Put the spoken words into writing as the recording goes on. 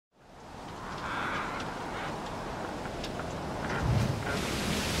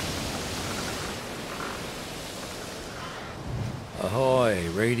Ahoy,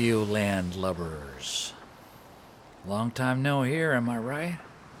 Radio Land lovers. Long time no hear, am I right?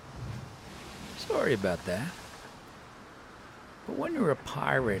 Sorry about that. But when you're a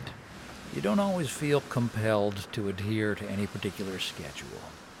pirate, you don't always feel compelled to adhere to any particular schedule.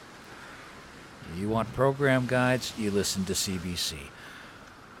 You want program guides, you listen to CBC.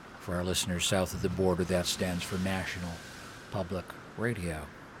 For our listeners south of the border, that stands for National Public Radio.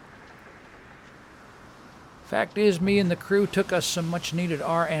 Fact is, me and the crew took us some much-needed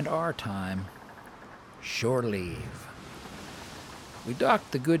R&R time. Shore leave. We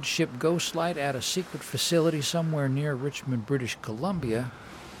docked the good ship Ghostlight at a secret facility somewhere near Richmond, British Columbia,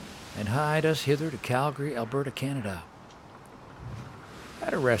 and hied us hither to Calgary, Alberta, Canada.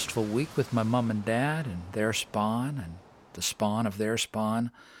 Had a restful week with my mum and dad and their spawn and the spawn of their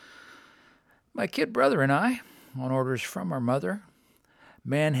spawn. My kid brother and I, on orders from our mother,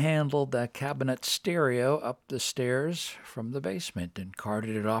 manhandled the cabinet stereo up the stairs from the basement and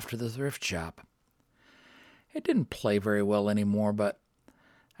carted it off to the thrift shop. It didn't play very well anymore, but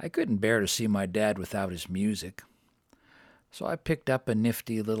I couldn't bear to see my dad without his music. So I picked up a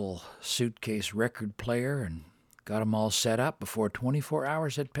nifty little suitcase record player and got 'em all set up before 24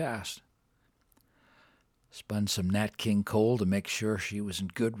 hours had passed. Spun some Nat King Cole to make sure she was in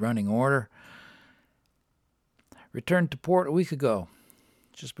good running order. Returned to port a week ago,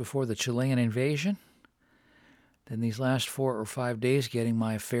 just before the Chilean invasion. Then these last 4 or 5 days getting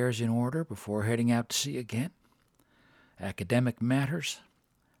my affairs in order before heading out to sea again. Academic matters,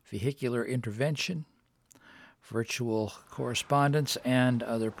 vehicular intervention, virtual correspondence, and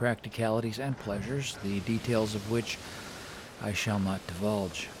other practicalities and pleasures, the details of which I shall not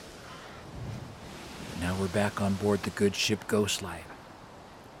divulge. Now we're back on board the good ship Ghostlight.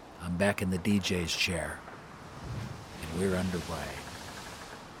 I'm back in the DJ's chair, and we're underway.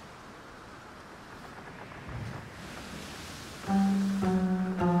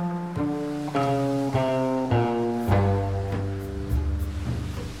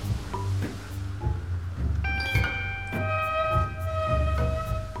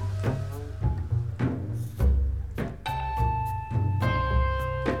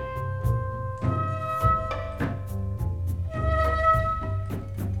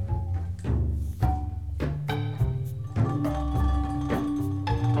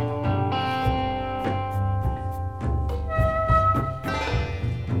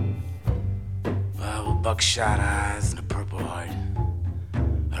 Buckshot eyes and a purple heart,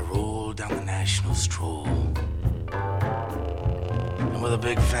 I rolled down the national stroll. And with a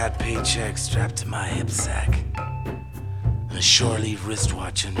big fat paycheck strapped to my hip sack, and a shore leave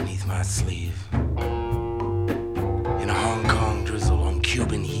wristwatch underneath my sleeve, in a Hong Kong drizzle on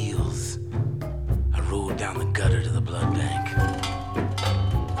Cuban heels, I rode down the gutter to the blood bank.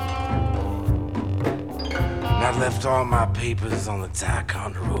 And I left all my papers on the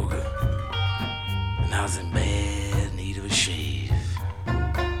Ticonderoga. I was in bad need of a shave.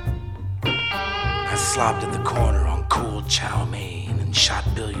 I slopped at the corner on cold chow mein and shot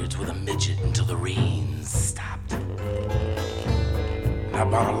billiards with a midget until the rain stopped. And I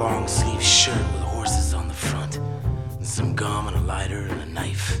bought a long sleeve shirt with horses on the front, and some gum and a lighter and a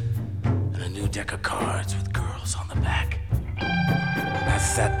knife, and a new deck of cards with girls on the back. And I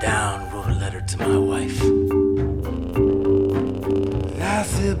sat down and wrote a letter to my wife. And I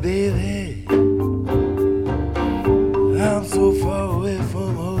said, baby, I'm so far away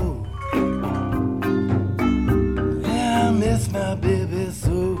from home. Yeah, I miss my baby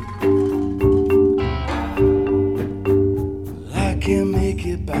so. I can't make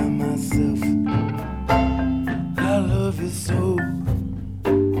it by myself. I love you so.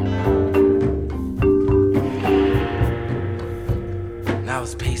 And I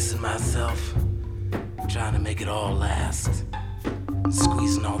was pacing myself, trying to make it all last,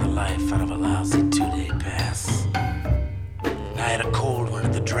 squeezing all the life out of a lousy 2-day pass. I had a cold one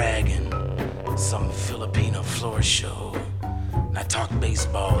at the Dragon, some Filipino floor show. And I talked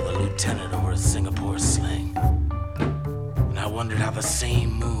baseball with a lieutenant over a Singapore sling. And I wondered how the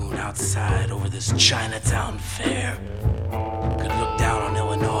same moon outside over this Chinatown fair could look down on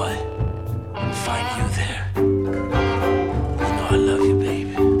Illinois and find you there. You know I love you,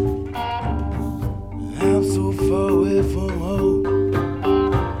 baby. I'm so far away from home.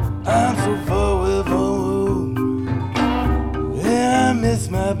 I'm so far away from home. I miss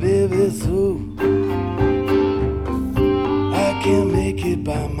my baby so. I can't make it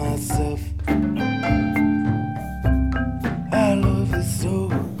by myself. I love you so.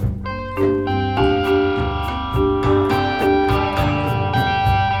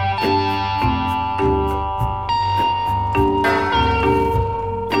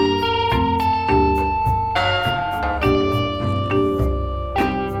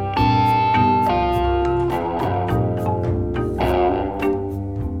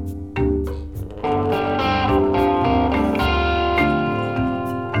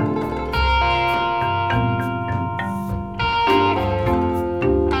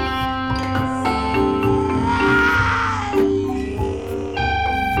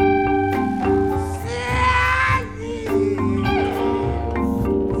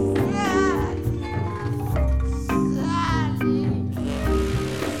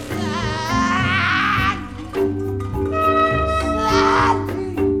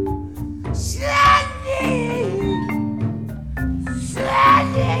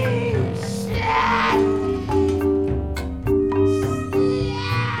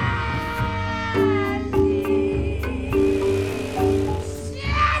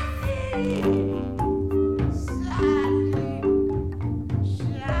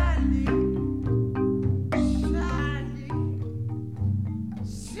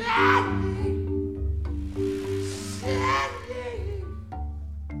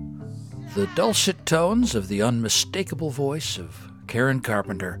 The dulcet tones of the unmistakable voice of Karen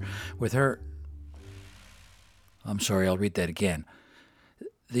Carpenter with her... I'm sorry, I'll read that again.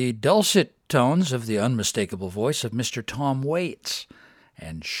 The dulcet tones of the unmistakable voice of Mr. Tom Waits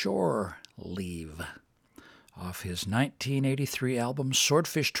and Shore Leave off his 1983 album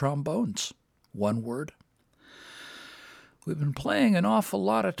Swordfish Trombones. One word. We've been playing an awful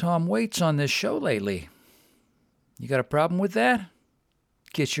lot of Tom Waits on this show lately. You got a problem with that?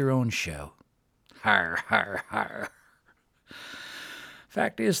 Get your own show. Har, har, har.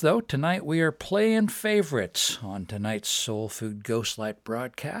 Fact is, though, tonight we are playing favorites on tonight's Soul Food Ghostlight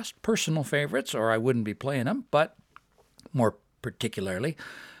broadcast. Personal favorites, or I wouldn't be playing them, but more particularly,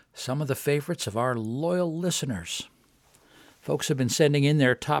 some of the favorites of our loyal listeners. Folks have been sending in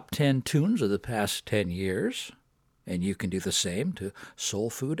their top 10 tunes of the past 10 years, and you can do the same to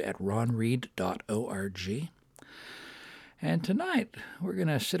soulfood@ronreed.org. And tonight, we're going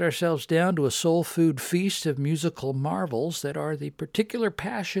to sit ourselves down to a soul food feast of musical marvels that are the particular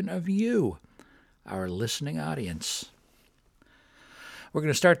passion of you, our listening audience. We're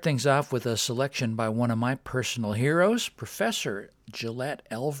going to start things off with a selection by one of my personal heroes, Professor Gillette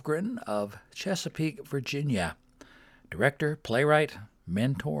Elvgren of Chesapeake, Virginia. Director, playwright,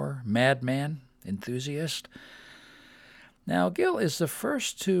 mentor, madman, enthusiast. Now, Gil is the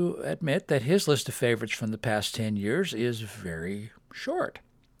first to admit that his list of favorites from the past 10 years is very short.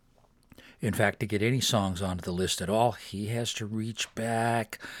 In fact, to get any songs onto the list at all, he has to reach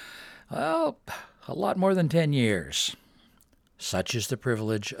back, well, a lot more than 10 years. Such is the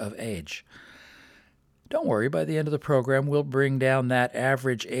privilege of age. Don't worry, by the end of the program, we'll bring down that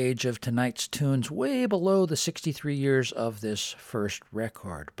average age of tonight's tunes way below the 63 years of this first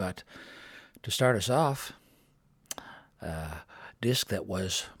record. But to start us off, disc that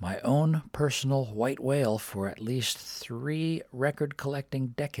was my own personal white whale for at least 3 record-collecting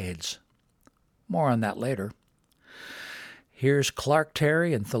decades. More on that later. Here's Clark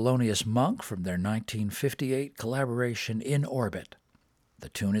Terry and Thelonious Monk from their 1958 collaboration In Orbit. The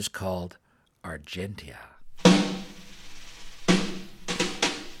tune is called Argentia.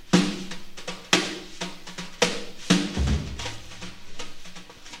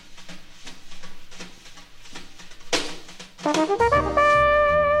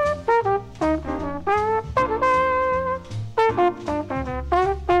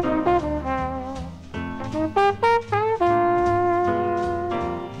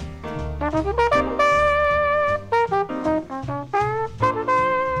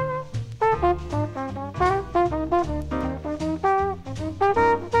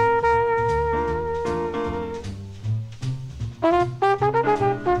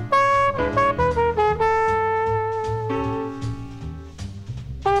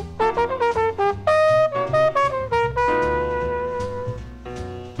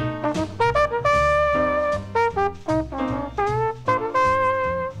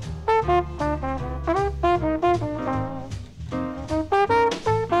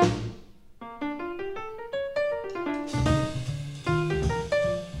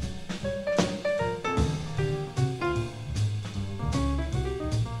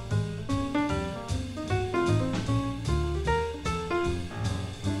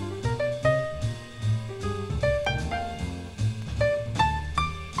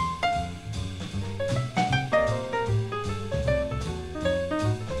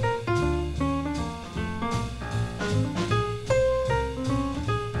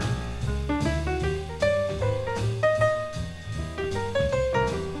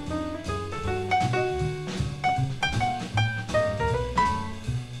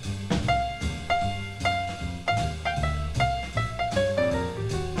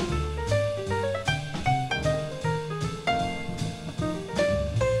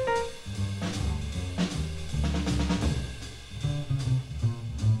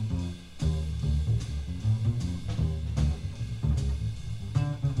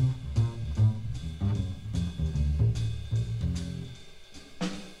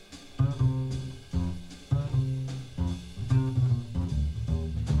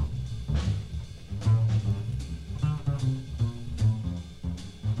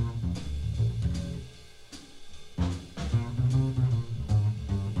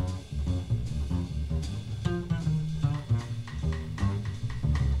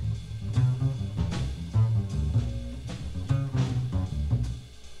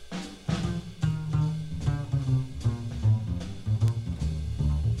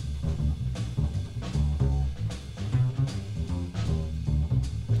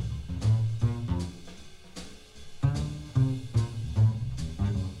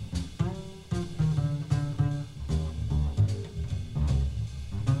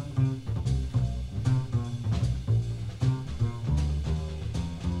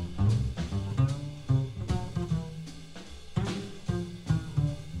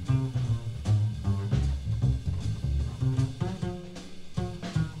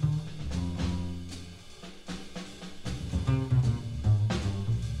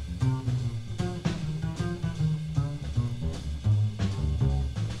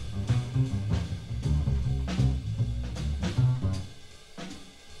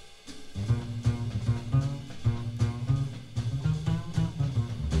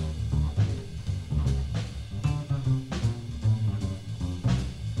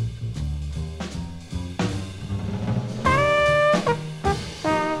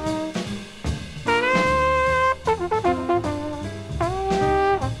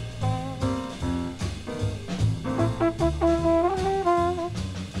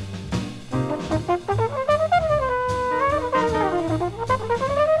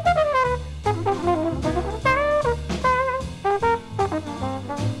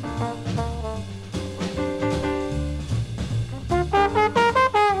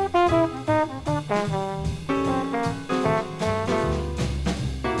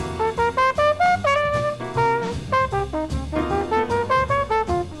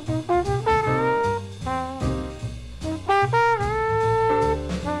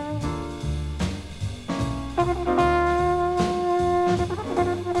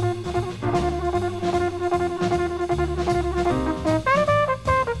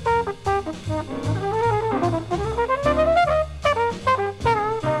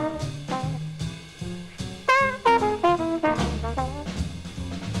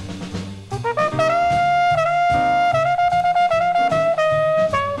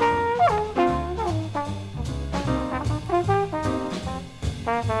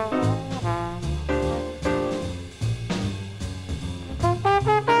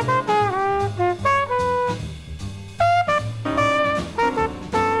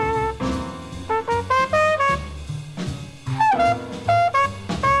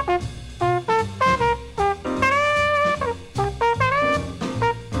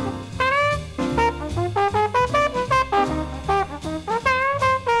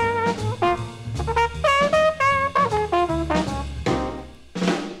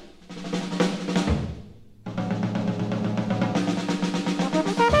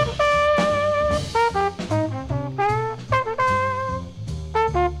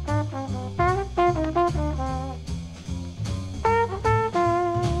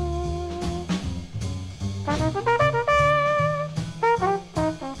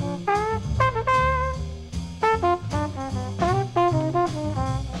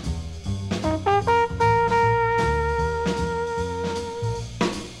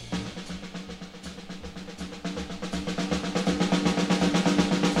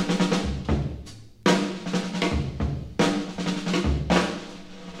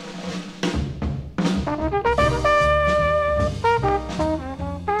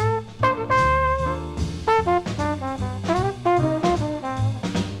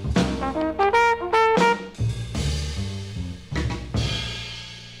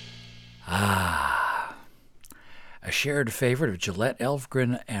 shared favorite of Gillette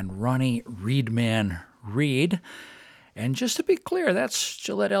Elfgren and Ronnie Reedman Reed. And just to be clear, that's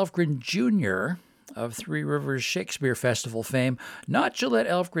Gillette Elfgren Jr. of Three Rivers Shakespeare Festival fame, not Gillette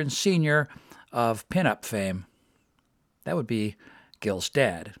Elfgren Sr. of pinup fame. That would be Gil's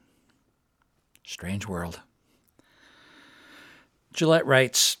dad. Strange world. Gillette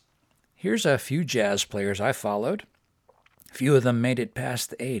writes, here's a few jazz players I followed. Few of them made it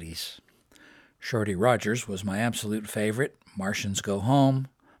past the 80s. Shorty Rogers was my absolute favorite. Martians Go Home,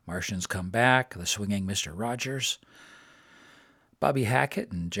 Martians Come Back, The Swinging Mr. Rogers. Bobby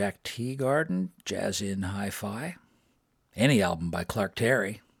Hackett and Jack Teagarden, Jazz in Hi-Fi. Any album by Clark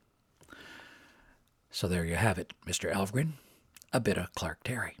Terry. So there you have it, Mr. Elfgren, a bit of Clark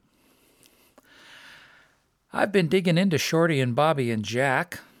Terry. I've been digging into Shorty and Bobby and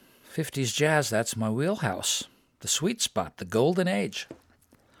Jack. 50s jazz, that's my wheelhouse. The sweet spot, the golden age.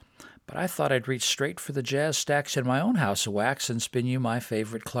 But I thought I'd reach straight for the jazz stacks in my own house of wax and spin you my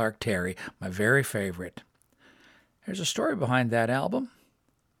favorite Clark Terry, my very favorite. There's a story behind that album,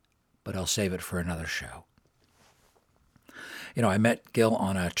 but I'll save it for another show. You know, I met Gil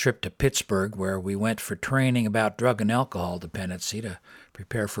on a trip to Pittsburgh where we went for training about drug and alcohol dependency to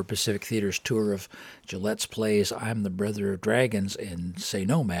prepare for Pacific Theater's tour of Gillette's plays I'm the Brother of Dragons and Say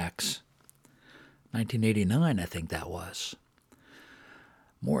No Max. 1989, I think that was.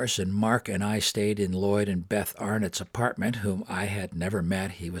 Morris and Mark and I stayed in Lloyd and Beth Arnett's apartment, whom I had never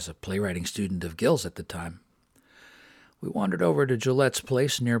met. He was a playwriting student of Gil's at the time. We wandered over to Gillette's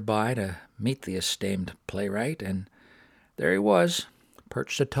place nearby to meet the esteemed playwright, and there he was,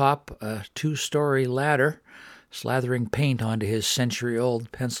 perched atop a 2-story ladder, slathering paint onto his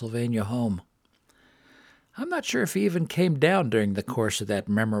century-old Pennsylvania home. I'm not sure if he even came down during the course of that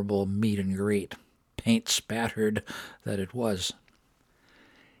memorable meet and greet, paint-spattered that it was.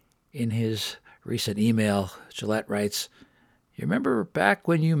 In his recent email, Gillette writes, "You remember back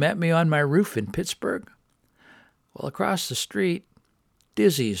when you met me on my roof in Pittsburgh? Well, across the street,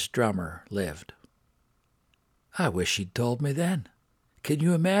 Dizzy's drummer lived. I wish he'd told me then. Can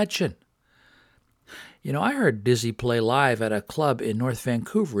you imagine? You know, I heard Dizzy play live at a club in North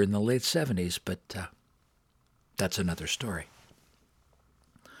Vancouver in the late 70s, but that's another story."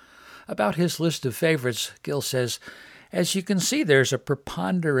 About his list of favorites, Gil says, "As you can see, there's a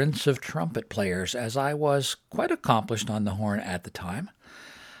preponderance of trumpet players, as I was quite accomplished on the horn at the time.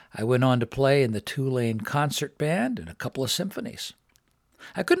 I went on to play in the Tulane Concert Band and a couple of symphonies.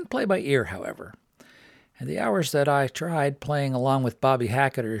 I couldn't play by ear, however, and the hours that I tried playing along with Bobby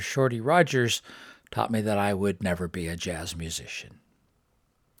Hackett or Shorty Rogers taught me that I would never be a jazz musician.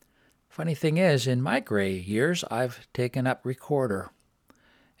 Funny thing is, in my gray years, I've taken up recorder,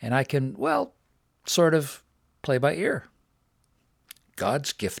 and I can, well, sort of play by ear.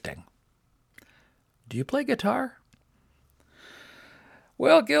 God's gifting. Do you play guitar?"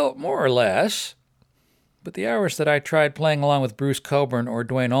 "Well, Gil, more or less. But the hours that I tried playing along with Bruce Coburn or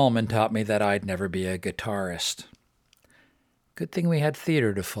Duane Allman taught me that I'd never be a guitarist. Good thing we had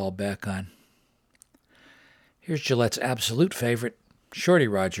theater to fall back on." Here's Gillette's absolute favorite, Shorty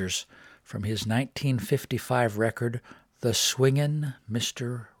Rogers, from his 1955 record, The Swingin'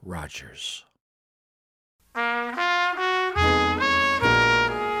 Mr. Rogers.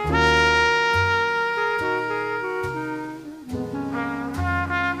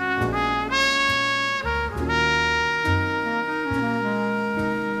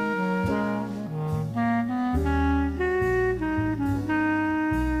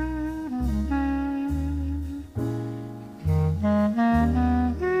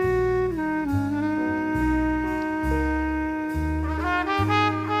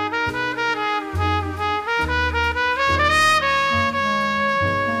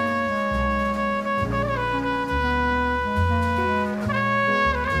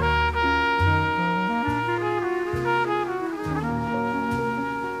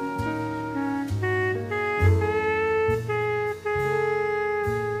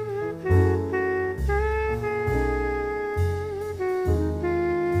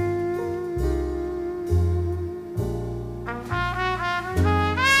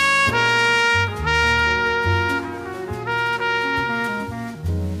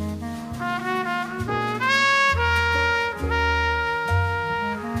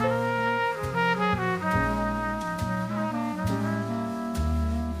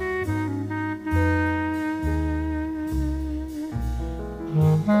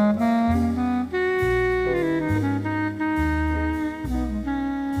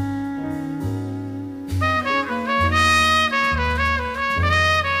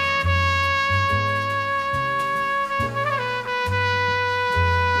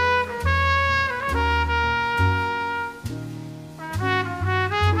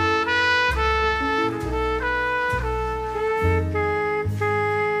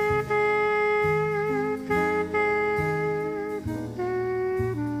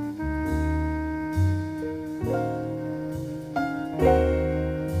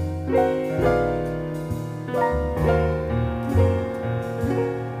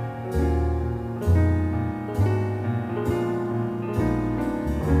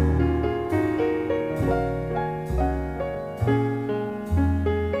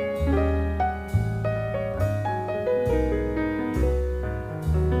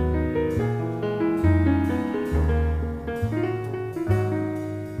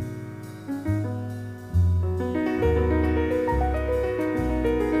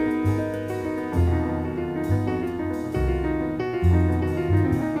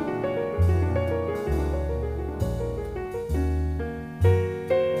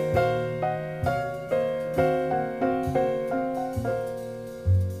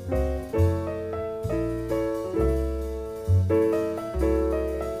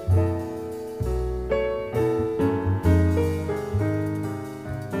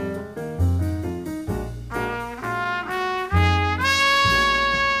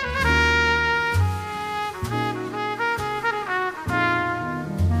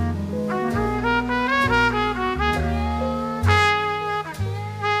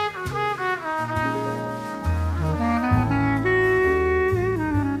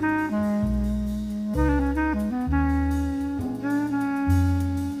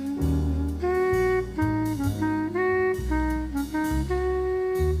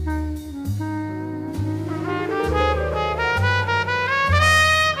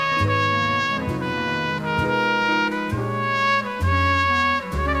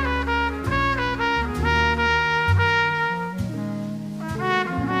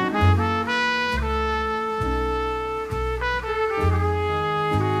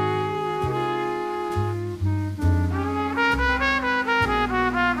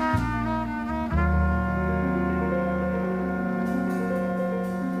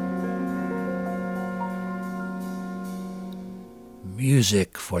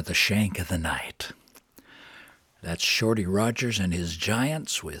 music for the shank of the night. That's Shorty Rogers and his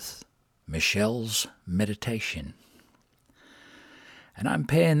Giants with Michelle's Meditation. And I'm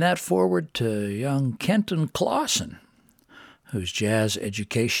paying that forward to young Kenton Clausen, whose jazz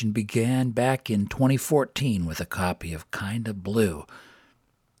education began back in 2014 with a copy of Kinda Blue.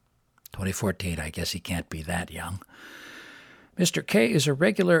 2014, I guess he can't be that young. Mr. K is a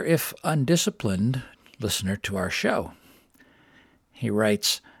regular, if undisciplined, listener to our show. He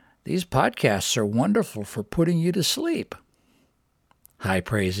writes, "These podcasts are wonderful for putting you to sleep." High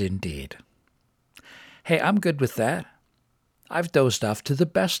praise indeed. Hey, I'm good with that. I've dozed off to the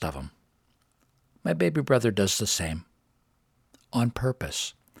best of them. My baby brother does the same. On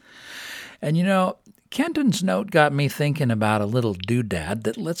purpose. And you know, Kenton's note got me thinking about a little doodad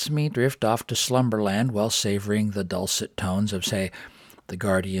that lets me drift off to slumberland while savoring the dulcet tones of, say, The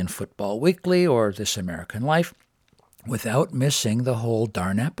Guardian Football Weekly or This American Life, without missing the whole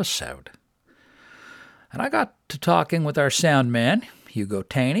darn episode. And I got to talking with our sound man, Hugo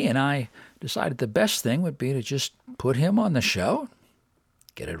Taney, and I decided the best thing would be to just put him on the show,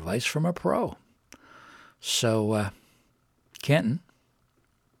 get advice from a pro. So, Kenton.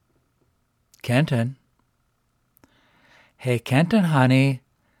 Hey, Kenton, honey,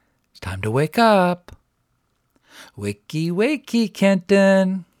 it's time to wake up. Wakey, wakey,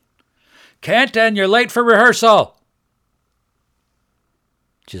 Kenton. Kenton, you're late for rehearsal.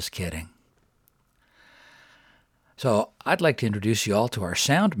 Just kidding. So I'd like to introduce you all to our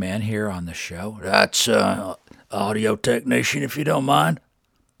sound man here on the show. That's audio technician, if you don't mind.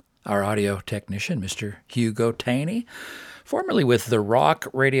 Our audio technician, Mr. Hugo Taney, formerly with The Rock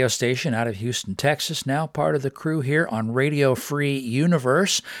radio station out of Houston, Texas, now part of the crew here on Radio Free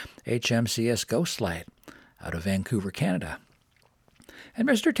Universe, HMCS Ghostlight, out of Vancouver, Canada. And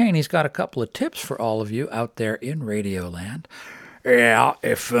Mr. Taney's got a couple of tips for all of you out there in Radioland. Yeah,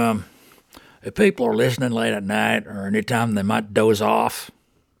 if people are listening late at night or anytime they might doze off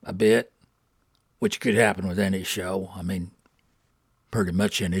a bit, which could happen with any show. I mean, pretty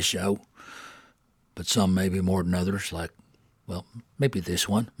much any show. But some maybe more than others, like, well, maybe this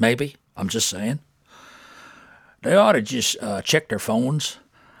one. Maybe. I'm just saying. They ought to just check their phones.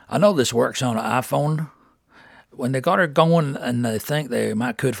 I know this works on an iPhone. When they got her going and they think they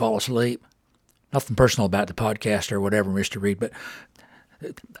could fall asleep, nothing personal about the podcast or whatever, Mr. Reed, but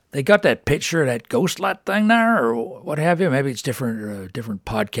they got that picture of that ghost light thing there or what have you. Maybe it's different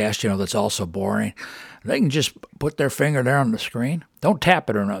podcast, that's also boring. They can just put their finger there on the screen. Don't tap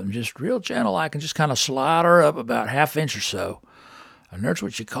it or nothing. Just real gentle. I can just kind of slide her up about half inch or so. And there's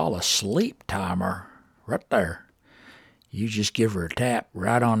what you call a sleep timer right there. You just give her a tap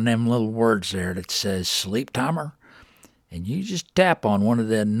right on them little words there that says sleep timer. And you just tap on one of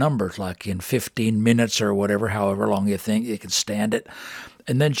the numbers, like in 15 minutes or whatever, however long you think you can stand it.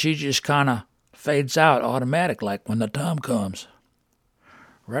 And then she just kind of fades out automatic, like when the time comes.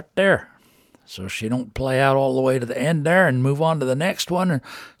 Right there. So she don't play out all the way to the end there and move on to the next one, and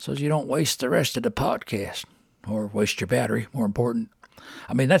so you don't waste the rest of the podcast. Or waste your battery, more important.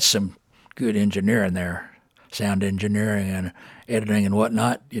 I mean, that's some good engineering there. Sound engineering and editing and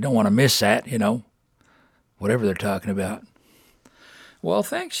whatnot. You don't want to miss that, whatever they're talking about. Well,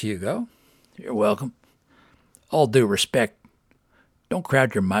 thanks, Hugo. You're welcome. All due respect, don't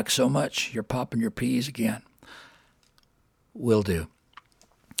crowd your mic so much. You're popping your peas again. Will do.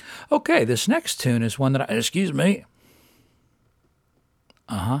 Okay, this next tune is one that excuse me.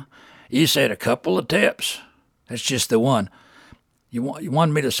 You said a couple of tips. That's just the one. You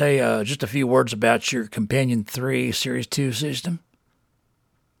wanted me to say just a few words about your Companion 3 Series 2 system?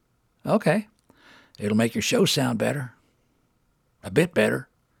 Okay. It'll make your show sound better. A bit better.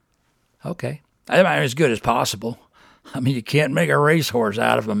 Okay. I mean, as good as possible. I mean, you can't make a racehorse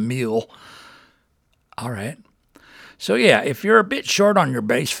out of a mule. All right. So, yeah, if you're a bit short on your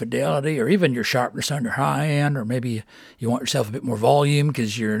bass fidelity or even your sharpness on your high end, or maybe you want yourself a bit more volume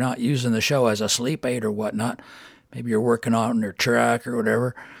because you're not using the show as a sleep aid or whatnot, maybe you're working on your truck or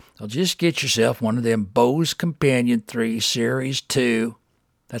whatever, well, just get yourself one of them Bose Companion 3 Series 2.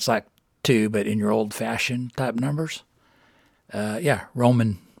 That's like 2, but in your old-fashioned type numbers.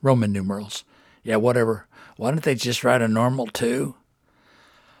 Roman numerals. Yeah, whatever. Why don't they just write a normal 2?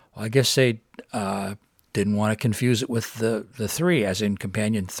 Well, I guess they didn't want to confuse it with the 3, as in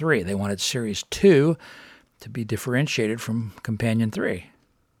Companion 3. They wanted Series 2 to be differentiated from Companion 3.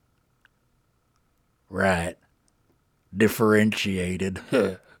 Right. Differentiated.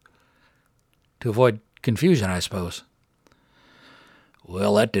 To avoid confusion, I suppose.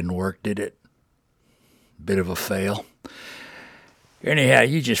 Well, that didn't work, did it? Bit of a fail. Anyhow,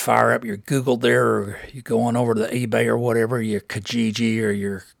 you just fire up your Google there, or you go on over to the eBay or whatever, your Kijiji or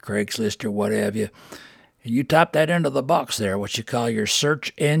your Craigslist or what have you. And you type that into the box there, what you call your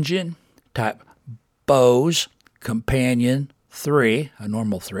search engine. Type Bose Companion 3, a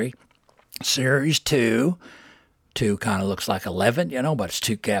normal 3, Series 2. 2 kind of looks like 11, but it's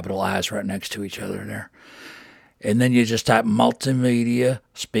 2 capital I's right next to each other there. And then you just type multimedia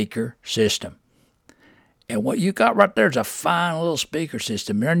speaker system. And what you got right there is a fine little speaker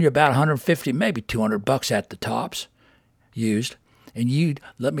system. They're you about 150, maybe $200 at the tops used. And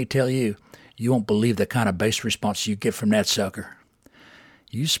let me tell you, you won't believe the kind of bass response you get from that sucker.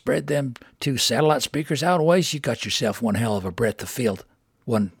 You spread them 2 satellite speakers out a ways, you got yourself one hell of a breadth of field.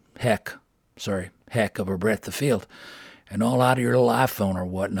 Heck of a breadth of field. And all out of your little iPhone or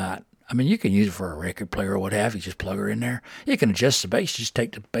whatnot. I mean, you can use it for a record player or what have you. Just plug her in there. You can adjust the bass. Just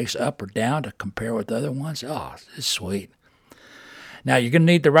take the bass up or down to compare with the other ones. Oh, it's sweet. Now, you're going to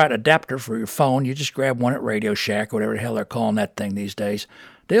need the right adapter for your phone. You just grab one at Radio Shack, whatever the hell they're calling that thing these days.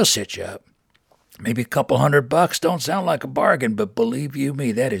 They'll set you up. Maybe a couple $100. Don't sound like a bargain, but believe you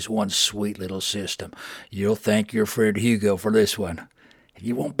me, that is one sweet little system. You'll thank your friend Hugo for this one.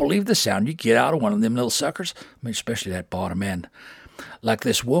 You won't believe the sound you get out of one of them little suckers. I mean, especially that bottom end. Like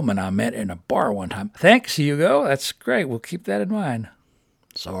this woman I met in a bar one time. Thanks, Hugo. That's great. We'll keep that in mind.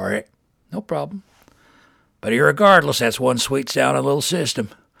 Sorry. No problem. But irregardless, that's one sweet sounding little system.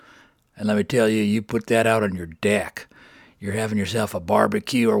 And let me tell you, you put that out on your deck. You're having yourself a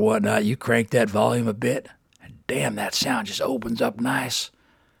barbecue or whatnot. You crank that volume a bit. And damn, that sound just opens up nice.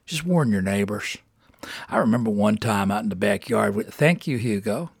 Just warn your neighbors. I remember one time out in the backyard. Thank you,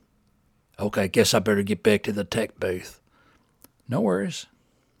 Hugo. Okay, guess I better get back to the tech booth. No worries.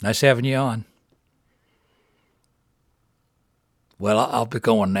 Nice having you on. Well, I'll be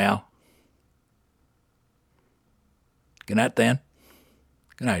going now. Good night, then.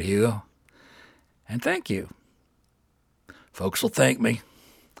 Good night, Hugo. And thank you. Folks will thank me,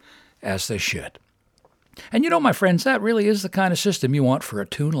 as they should. And my friends, that really is the kind of system you want for a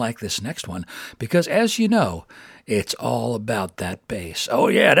tune like this next one, because as you know, it's all about that bass. Oh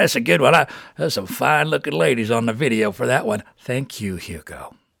yeah, that's a good one. There's some fine-looking ladies on the video for that one. Thank you,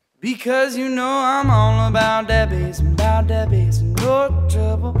 Hugo. Because I'm all about that bass, and no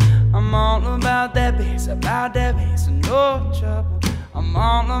trouble. I'm all about that bass, and no trouble. I'm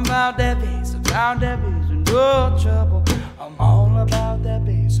all about that bass, and no trouble. I'm all about that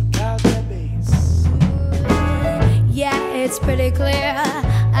bass, about that bass. Yeah, it's pretty clear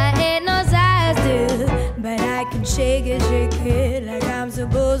I ain't no size 2, but I can shake it like I'm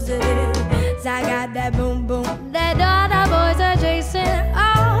supposed to do. 'Cause I got that boom boom that all the boys are chasing,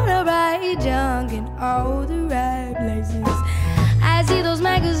 all the right junk in all the right places. I see those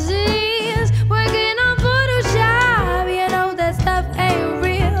magazines working on Photoshop. That stuff ain't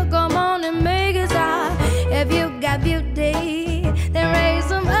real. Come on and make it stop. If you got beauty, then raise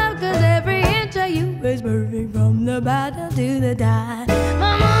them up, 'cause every inch of you is perfect from the bottom to the top.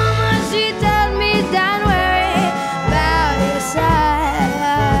 My mama, she told me, don't worry about your size.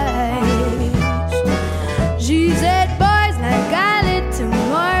 She said, boys like a little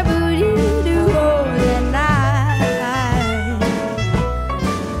more booty to hold at night.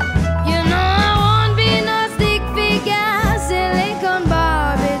 I won't be no stick figure, silicone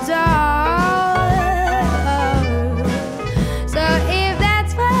Barbie doll. So if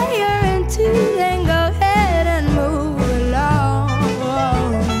that's what you're into, then go ahead and move along.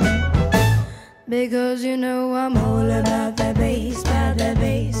 Because I'm all about the bass,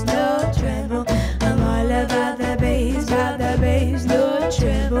 no treble. I'm all about the bass, no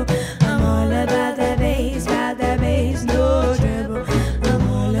treble. I'm all about the bass, no treble. I'm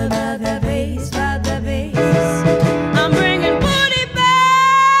all about the bass, I'm bringing booty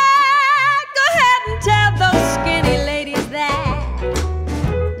back. Go ahead and tell those skinny ladies that.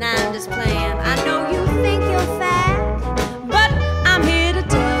 Nah, I'm just playing. I know you think you're fat, but I'm here to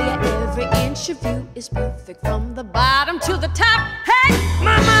tell you every inch of you is perfect from the bottom to the top. Hey,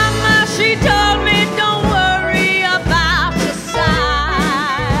 my mama, she told me don't worry about your size.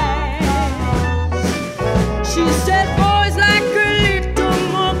 She said boys like a little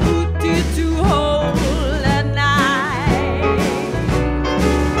more booty to hold at night.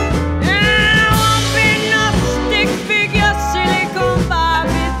 And I won't be no stick figure, silicone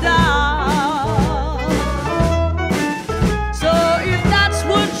Barbie doll. So if that's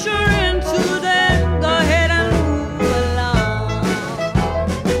what you're into, then go ahead and move along.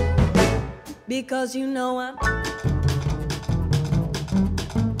 Because I'm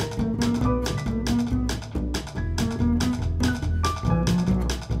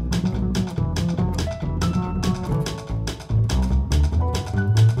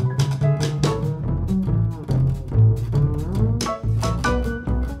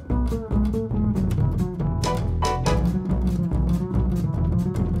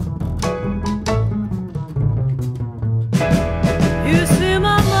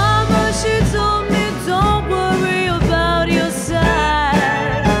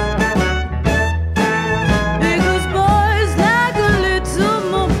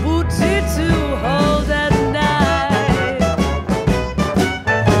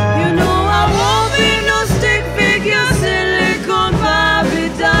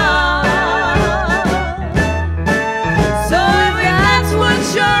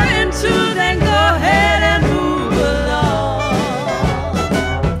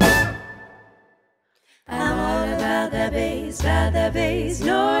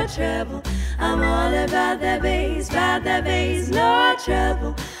that bass, no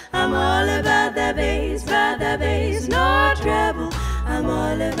trouble. I'm all about that bass, no trouble. I'm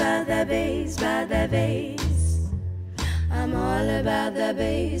all about that bass, I'm all about that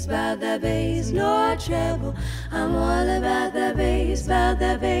bass, no trouble. I'm all about that bass,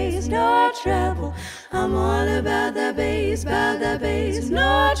 no trouble. I'm all about that bass,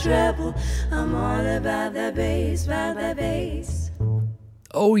 no trouble. I'm all about that bass.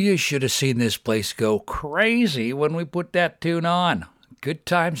 Oh, you should have seen this place go crazy when we put that tune on. Good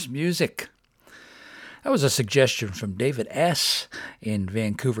times music. That was a suggestion from David S. in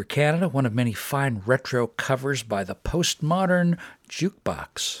Vancouver, Canada, one of many fine retro covers by the Postmodern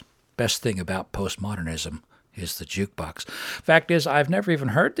Jukebox. Best thing about postmodernism is the jukebox. Fact is, I've never even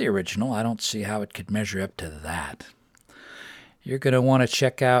heard the original. I don't see how it could measure up to that. You're going to want to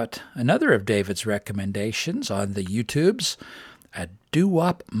check out another of David's recommendations on the YouTubes, a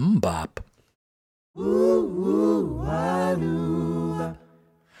doo-wop mbop.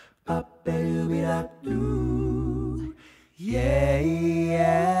 Yeah,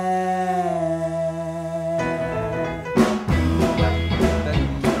 yeah.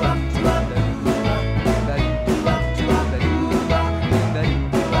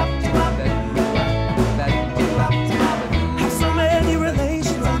 Have so many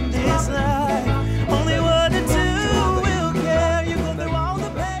relations in this life. Only one or two will care. You go through all the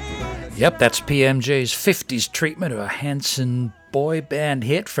pain. Yep, that's PMJ's 50s treatment of a Hanson boy band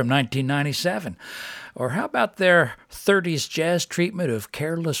hit from 1997. Or how about their 30s jazz treatment of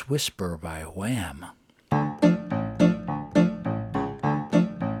Careless Whisper by Wham?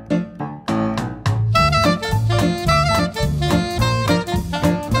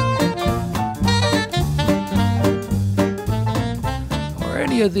 Or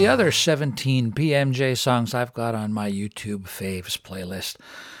any of the other 17 PMJ songs I've got on my YouTube Faves playlist.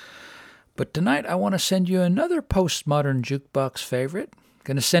 But tonight I want to send you another postmodern jukebox favorite.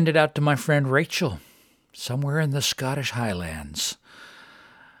 Going to send it out to my friend Rachel, somewhere in the Scottish Highlands.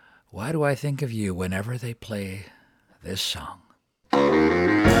 Why do I think of you whenever they play this song?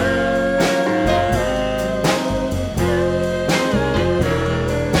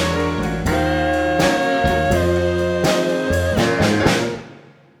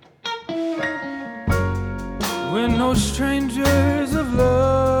 We're no strangers of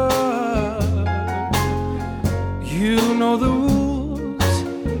love. You know the rules,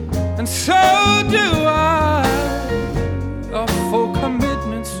 and so do I. A full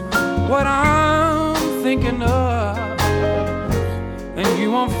commitment's what I'm thinking of, and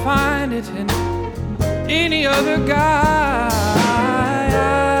you won't find it in any other guy.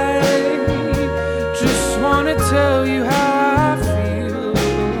 I just wanna tell you how I feel.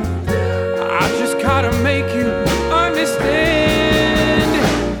 I just gotta make you understand.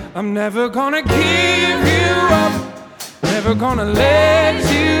 I'm never gonna give you up, never gonna let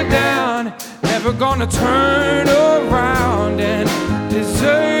you down, never gonna turn around and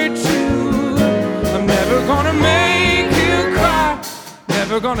desert you. I'm never gonna make you cry,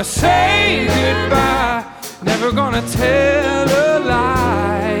 never gonna say goodbye, never gonna tell a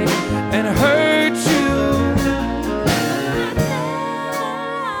lie and hurt you.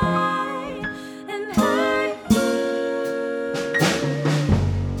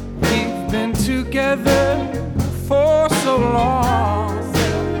 We've been together for so long.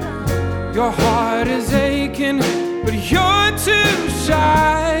 Your heart is aching, but you're too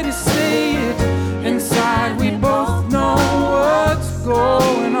shy to say it. Inside we both know what's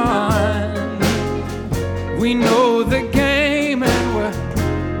going on. We know the game and we're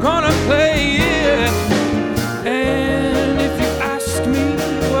gonna play it. And if you ask me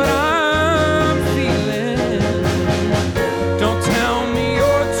what I'm feeling, don't tell me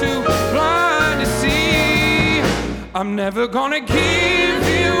you're too blind to see. I'm never gonna give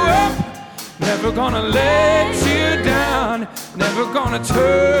you up, never gonna let you down, never gonna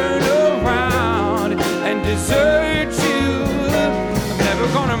turn around and desert you. I'm never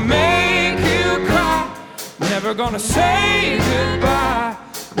gonna make you cry, never gonna say goodbye,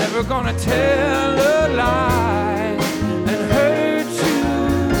 never gonna tell a lie and hurt you.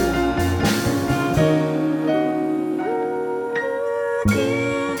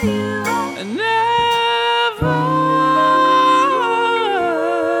 And never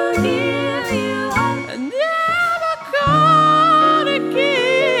gonna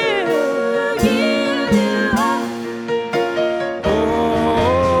give you up.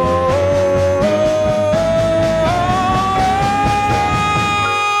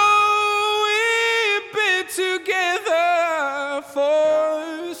 We've been together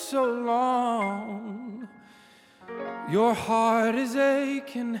for so long. Your heart is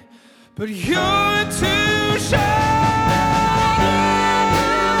aching, but you're too shy.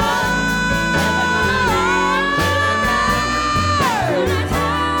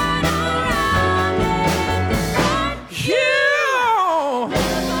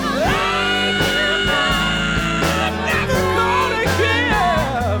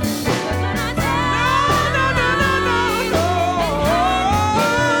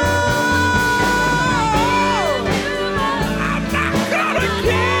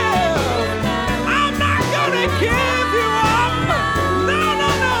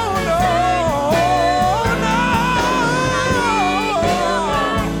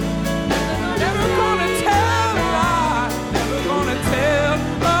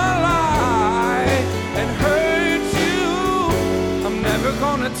 never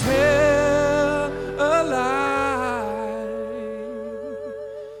gonna tell a lie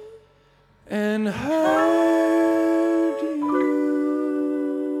and hurt you.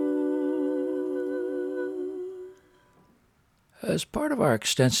 As part of our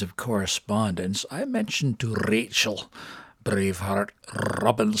extensive correspondence, I mentioned to Rachel Braveheart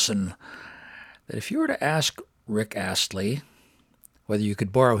Robinson that if you were to ask Rick Astley whether you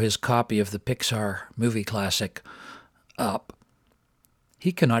could borrow his copy of the Pixar movie classic Up,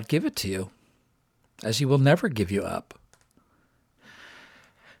 he cannot give it to you, as he will never give you Up.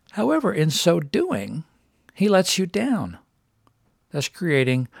 However, in so doing, he lets you down, thus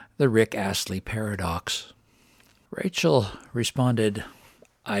creating the Rick Astley paradox. Rachel responded,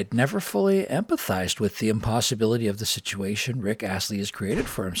 I'd never fully empathized with the impossibility of the situation Rick Astley has created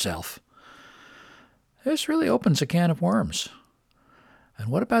for himself. This really opens a can of worms. And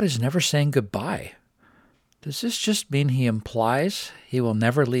what about his never saying goodbye? Does this just mean he implies he will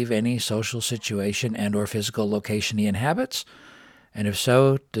never leave any social situation and or physical location he inhabits? And if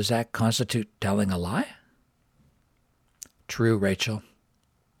so, does that constitute telling a lie? True, Rachel.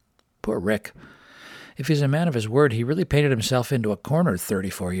 Poor Rick. If he's a man of his word, he really painted himself into a corner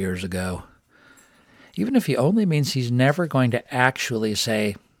 34 years ago. Even if he only means he's never going to actually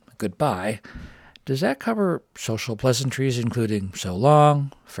say goodbye, does that cover social pleasantries including so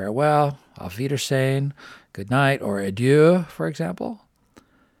long, farewell, auf Wiedersehen, good night, or adieu, for example?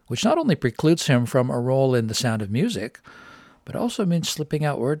 Which not only precludes him from a role in The Sound of Music, but also means slipping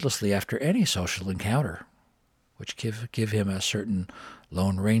out wordlessly after any social encounter, which give him a certain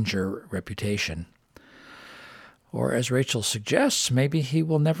Lone Ranger reputation. Or, as Rachel suggests, maybe he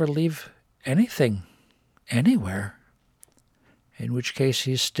will never leave anything, anywhere. In which case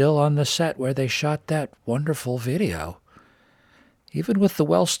he's still on the set where they shot that wonderful video. Even with the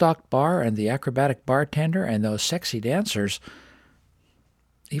well-stocked bar and the acrobatic bartender and those sexy dancers,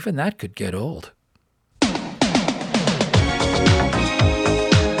 even that could get old.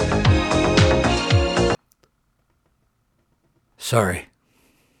 Sorry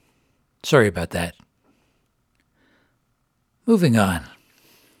about that. Moving on.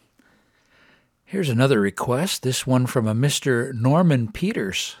 Here's another request, this one from a Mr. Norman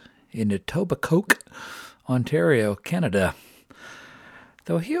Peters in Etobicoke, Ontario, Canada.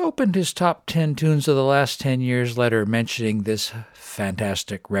 Though he opened his top 10 tunes of the last 10 years letter mentioning this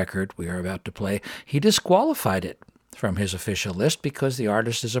fantastic record we are about to play, he disqualified it from his official list because the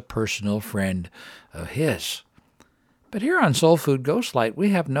artist is a personal friend of his. But here on Soul Food Ghostlight, we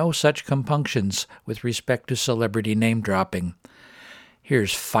have no such compunctions with respect to celebrity name-dropping.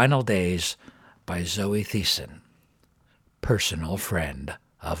 Here's Final Days by Zoe Thiessen, personal friend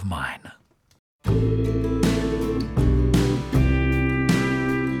of mine.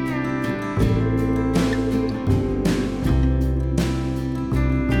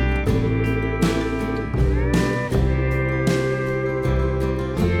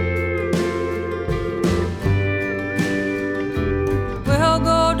 We'll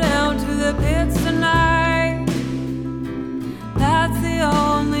go down to the pits tonight. That's the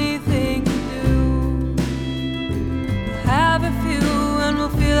only thing to do. Have a few and we'll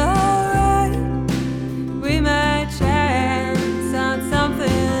feel alright. We might chance on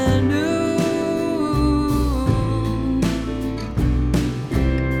something new.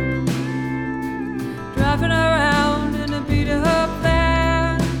 Driving around in a beat-up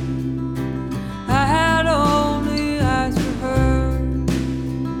van, I had only eyes for her.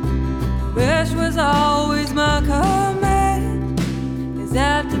 Wish was always my command. Is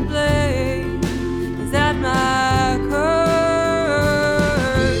that to blame? Is that my curse?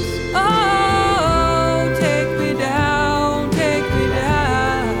 Oh, take me down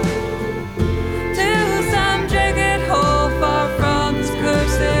to some jagged hole far from this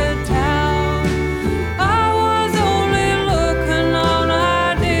cursed town. I was only looking on,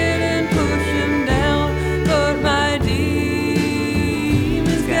 I didn't push him down, but my demons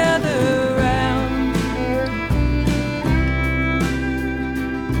gather round.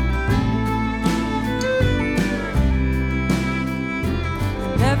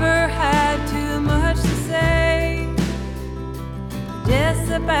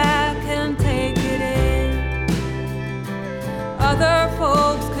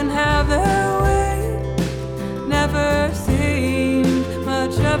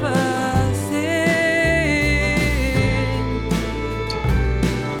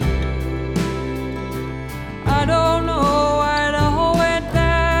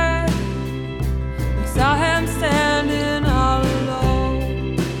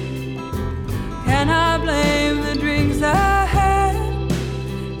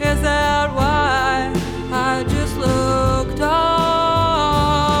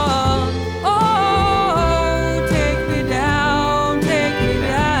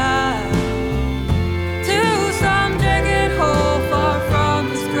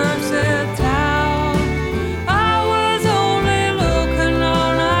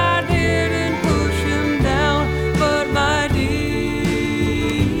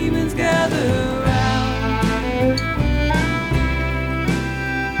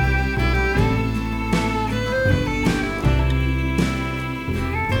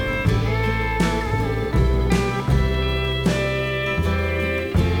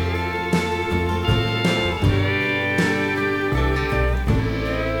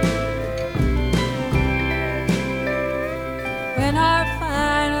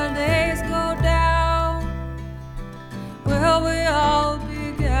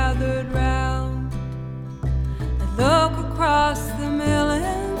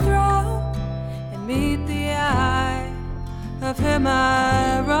 am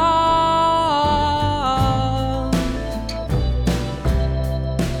I wrong?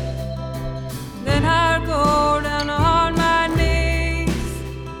 Then I'd go down on my knees,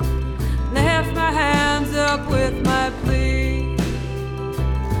 lift my hands up with my plea.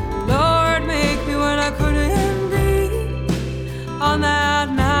 Lord, make me what I couldn't be on that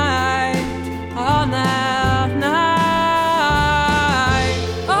night, on that night.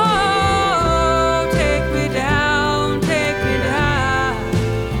 Oh, take me down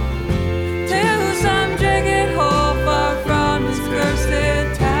to some jagged hole far from this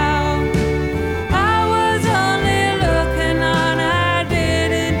cursed town. I was only looking on, I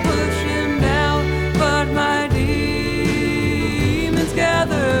didn't push him down, but my demons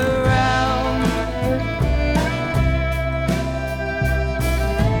gather round.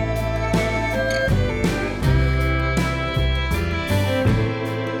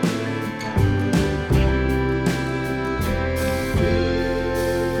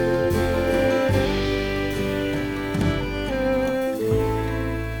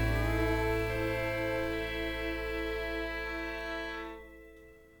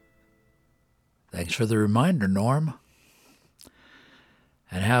 Thanks for the reminder, Norm.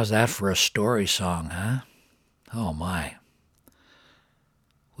 And how's that for a story song, huh? Oh, my.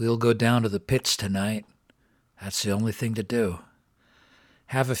 We'll go down to the pits tonight. That's the only thing to do.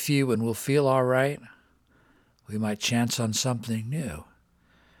 Have a few and we'll feel all right. We might chance on something new.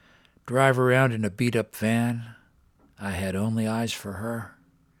 Drive around in a beat-up van. I had only eyes for her.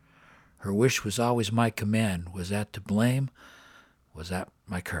 Her wish was always my command. Was that to blame? Was that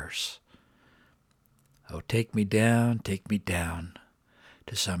my curse? Oh, take me down to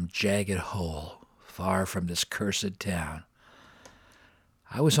some jagged hole far from this cursed town.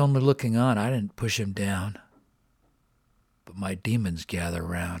 I was only looking on, I didn't push him down, but my demons gather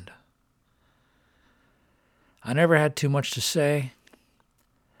round. I never had too much to say.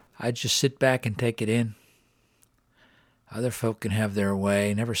 I'd just sit back and take it in. Other folk can have their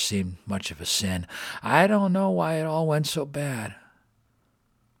way, never seemed much of a sin. I don't know why it all went so bad.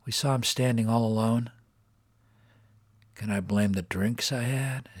 We saw him standing all alone. Can I blame the drinks I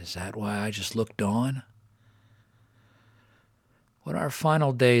had? Is that why I just looked on? When our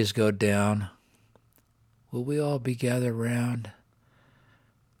final days go down, will we all be gathered round?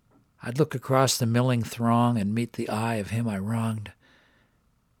 I'd look across the milling throng and meet the eye of him I wronged.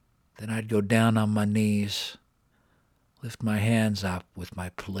 Then I'd go down on my knees, lift my hands up with my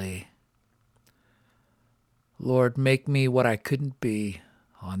plea. Lord, make me what I couldn't be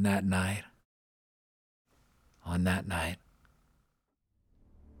on that night. On that night.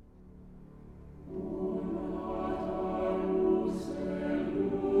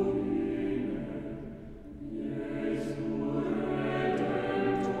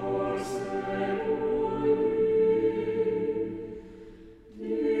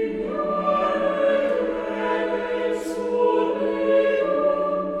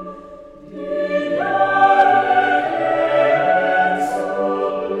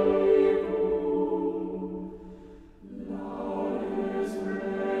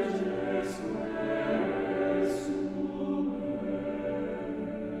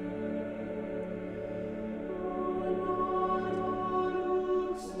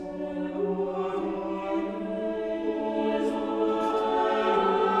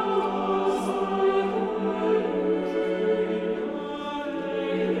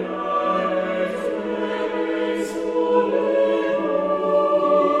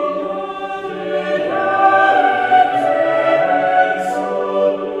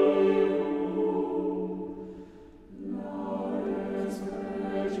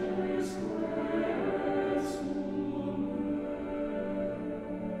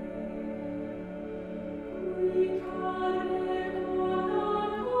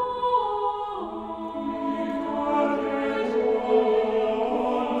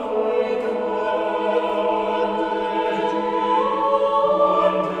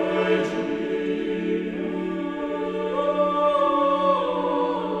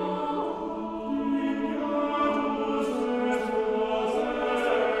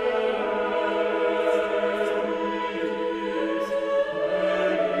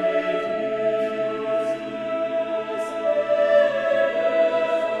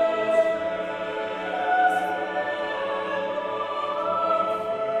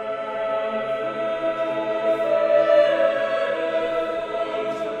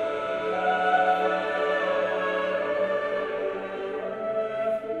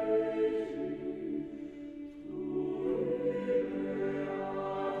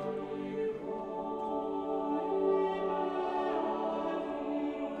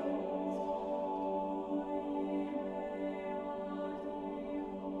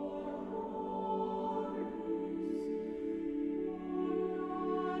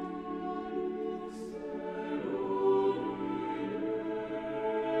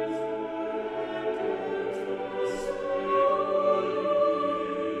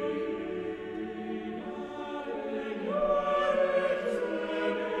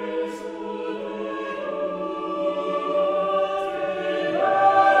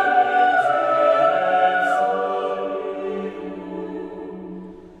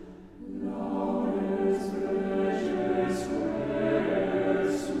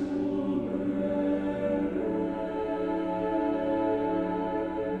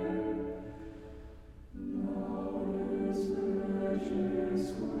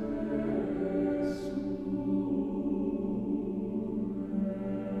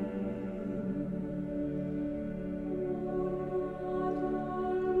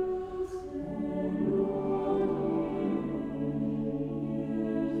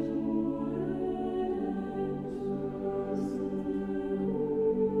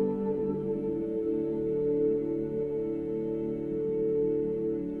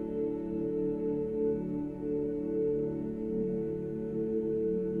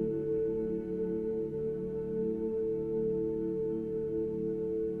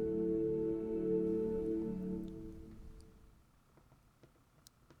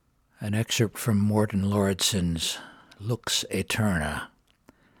 An excerpt from Morten Lauridsen's Lux Aeterna,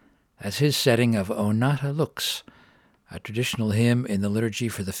 as his setting of O Nata Lux, a traditional hymn in the liturgy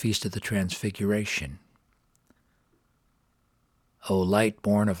for the Feast of the Transfiguration. O light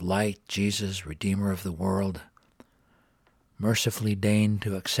born of light, Jesus, Redeemer of the world, mercifully deign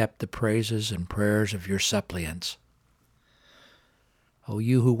to accept the praises and prayers of your suppliants. O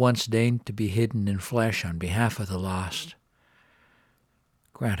you who once deigned to be hidden in flesh on behalf of the lost,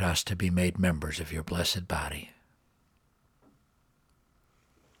 grant us to be made members of your blessed body.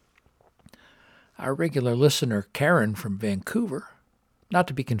 Our regular listener, Karen from Vancouver, not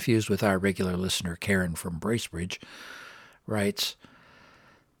to be confused with our regular listener, Karen from Bracebridge, writes,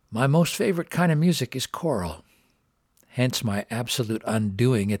 "My most favorite kind of music is choral. Hence my absolute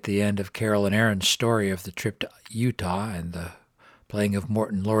undoing at the end of Carol and Aaron's story of the trip to Utah and the playing of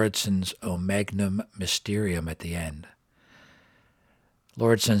Morten Lauridsen's O Magnum Mysterium at the end.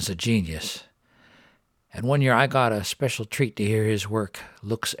 Lauridsen's a genius, and one year I got a special treat to hear his work,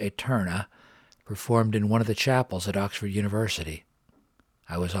 Lux Aeterna, performed in one of the chapels at Oxford University.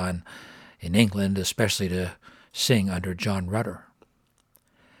 I was in England especially to sing under John Rutter.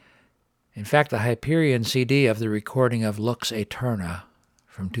 In fact, the Hyperion CD of the recording of Lux Aeterna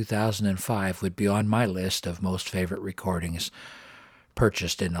from 2005 would be on my list of most favorite recordings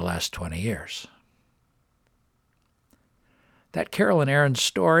purchased in the last 20 years. That Carol and Aaron's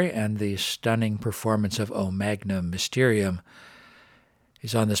story and the stunning performance of O Magnum Mysterium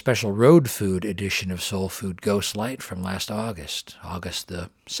is on the special road food edition of Soul Food Ghost Light from last August the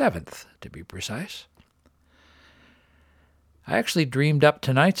 7th, to be precise. I actually dreamed up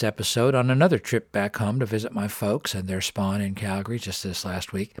tonight's episode on another trip back home to visit my folks and their spawn in Calgary just this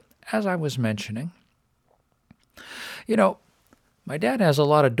last week, as I was mentioning. You know, my dad has a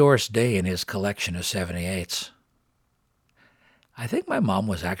lot of Doris Day in his collection of 78s. I think my mom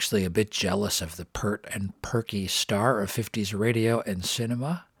was actually a bit jealous of the pert and perky star of 50s radio and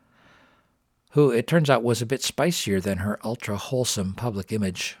cinema, who it turns out was a bit spicier than her ultra-wholesome public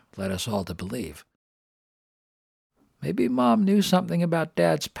image led us all to believe. Maybe Mom knew something about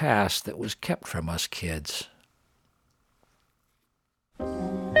Dad's past that was kept from us kids.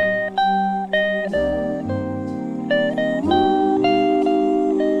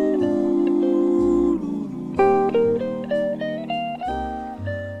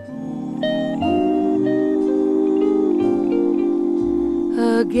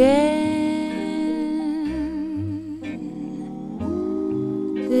 Again,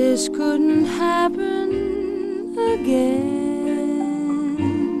 this couldn't happen again.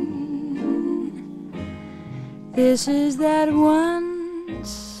 This is that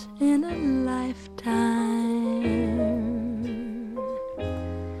once in a lifetime.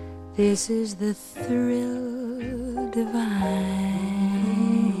 This is the thrill divine.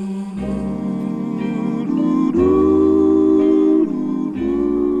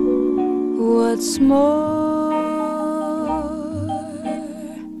 What's more,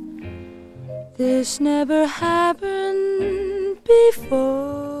 this never happened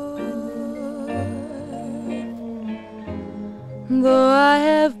before. Though I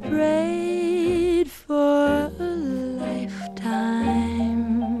have prayed for a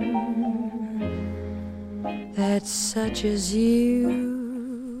lifetime that such as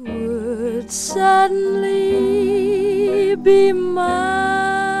you would suddenly be mine.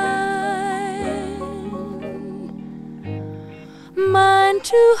 Mine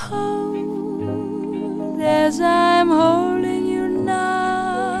to hold as I'm holding you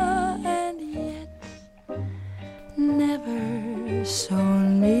now, and yet never so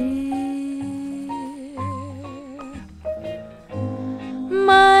near.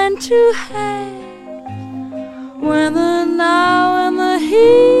 Mine to have when the now and the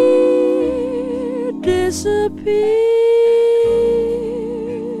here disappear.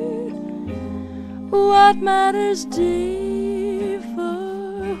 What matters, dear?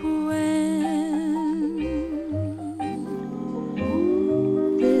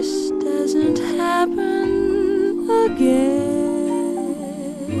 Happen again.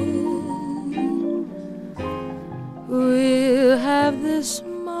 We'll have this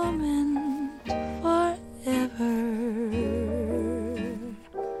moment forever,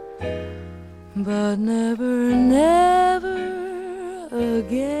 but never, never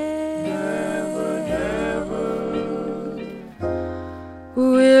again. Never.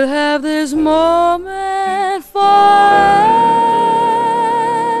 We'll have this moment forever,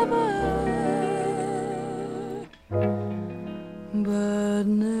 but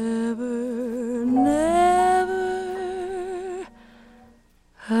never, never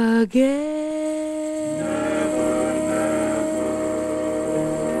again. Never, never.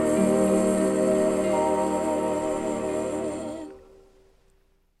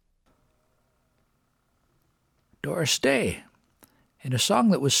 Doris Day, in a song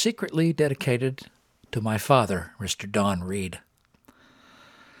that was secretly dedicated to my father, Mr. Don Reed.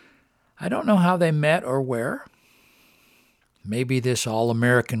 I don't know how they met or where. Maybe this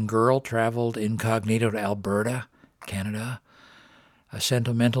all-American girl traveled incognito to Alberta, Canada, a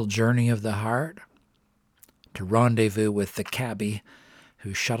sentimental journey of the heart, to rendezvous with the cabbie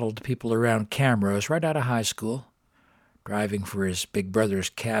who shuttled people around Camrose right out of high school, driving for his big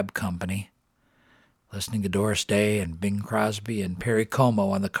brother's cab company, listening to Doris Day and Bing Crosby and Perry Como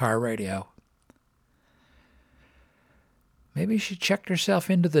on the car radio. Maybe she checked herself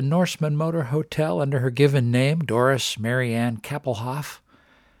into the Norseman Motor Hotel under her given name, Doris Mary Ann Kappelhoff,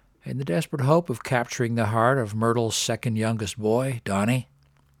 in the desperate hope of capturing the heart of Myrtle's second youngest boy, Donnie.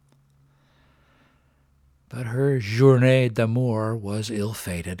 But her journée d'amour was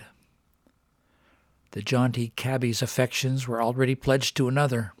ill-fated. The jaunty cabbie's affections were already pledged to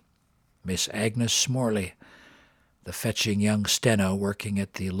another, Miss Agnes Smorley, the fetching young steno working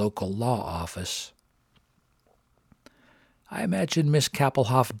at the local law office. I imagine Miss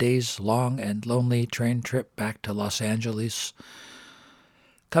Kappelhoff Day's long and lonely train trip back to Los Angeles,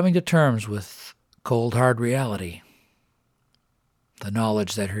 coming to terms with cold, hard reality, the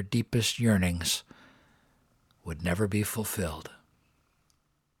knowledge that her deepest yearnings would never be fulfilled.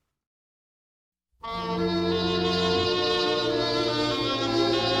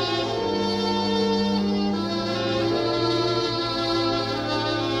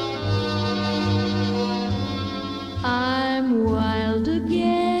 I'm wild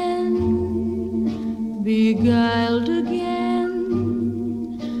again, beguiled again,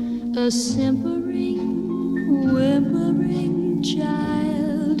 a simpering, whimpering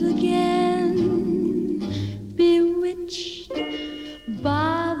child again, bewitched,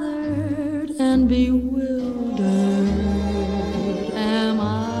 bothered, and bewildered am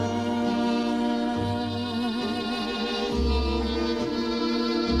I.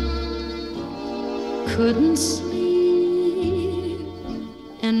 Couldn't sleep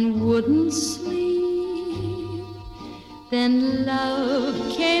and wouldn't sleep. Then love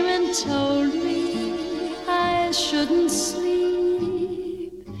came and told me I shouldn't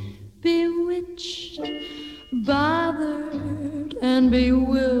sleep. Bewitched, bothered, and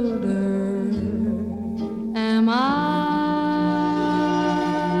bewildered am I.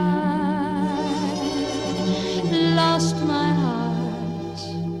 Lost my heart,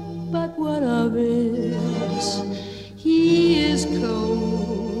 but what of it? He is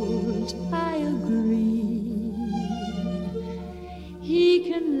cold, I agree.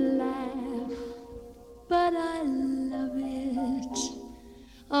 He can laugh, but I love it.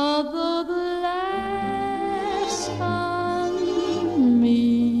 Although the laugh's on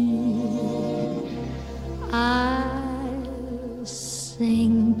me, I'll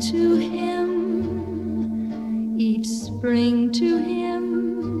sing to him each spring to him,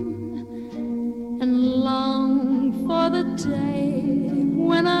 and long for the day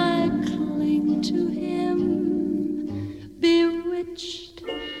when I cling to him, bewitched,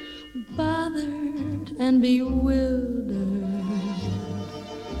 bothered, and bewildered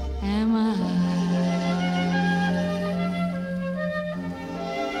am I.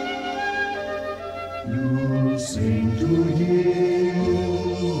 You sing to him,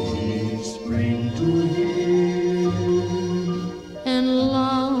 spring to him, and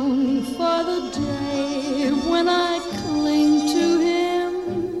long for the day when I cling to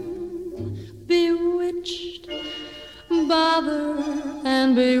him, bewitched, bothered,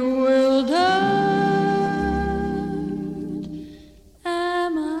 and bewildered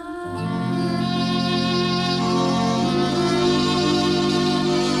am I.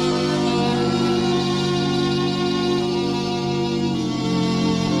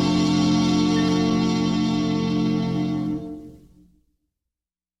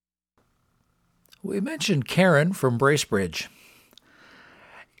 We mentioned Karen from Bracebridge.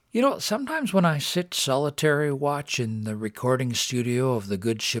 You know, sometimes when I sit solitary watch in the recording studio of the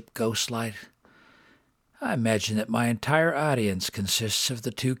good ship Ghostlight, I imagine that my entire audience consists of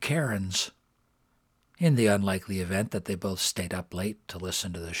the two Karens, in the unlikely event that they both stayed up late to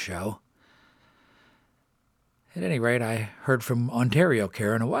listen to the show. At any rate, I heard from Ontario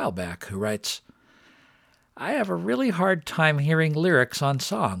Karen a while back, who writes, I have a really hard time hearing lyrics on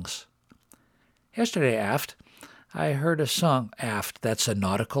songs. Yesterday aft, I heard a song. Aft, that's a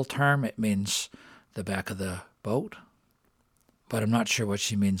nautical term. It means the back of the boat. But I'm not sure what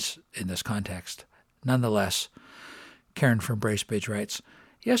she means in this context. Nonetheless, Karen from Bracebridge writes,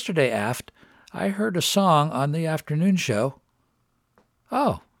 Yesterday aft, I heard a song on the afternoon show.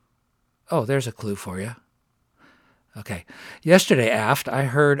 Oh, there's a clue for you. Okay. Yesterday, Aft, I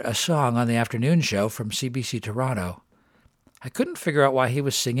heard a song on the afternoon show from CBC Toronto. I couldn't figure out why he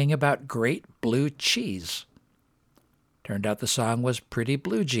was singing about great blue cheese. Turned out the song was Pretty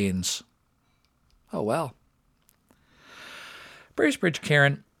Blue Jeans. Oh, well. Bracebridge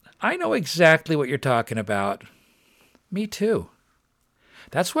Karen, I know exactly what you're talking about. Me too.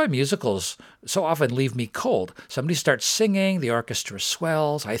 That's why musicals so often leave me cold. Somebody starts singing, the orchestra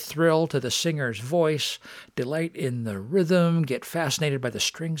swells, I thrill to the singer's voice, delight in the rhythm, get fascinated by the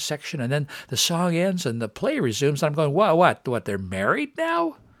string section, and then the song ends and the play resumes, and I'm going, what, they're married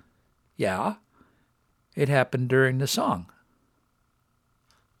now? Yeah, it happened during the song.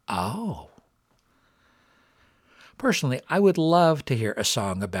 Oh. Personally, I would love to hear a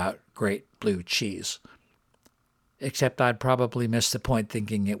song about great blue cheese. Except I'd probably miss the point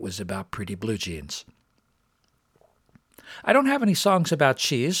thinking it was about pretty blue jeans. I don't have any songs about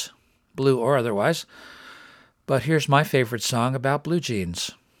cheese, blue or otherwise, but here's my favorite song about blue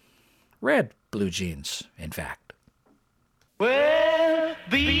jeans. Red blue jeans, in fact. Well,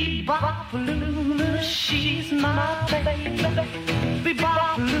 Bebop-a-Lula, she's my baby.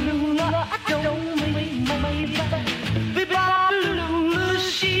 Bebop-a-Lula, I don't mean my baby. Bebop-a-Lula,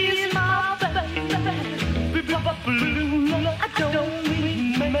 she's my baby. Bebop-a-Lula, I don't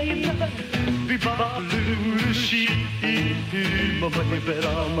mean my baby. Bebop-a-Lula, she's my baby,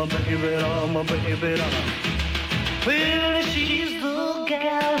 my baby, my baby. Well, she's the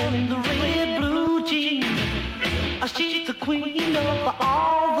gal in the red blue jeans. She's the queen of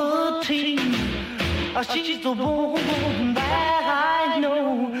all the teams. She's the woman that I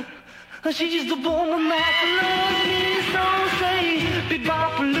know. She's the woman that loves me so. Say,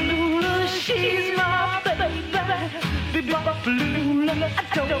 Bebop-a-Lula, she's my baby. Bebop-a-Lula, I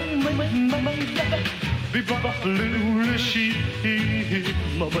don't mean my baby. Bebop-a-Lula, she's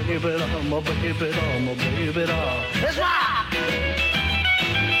my baby, my baby, my baby. That's right.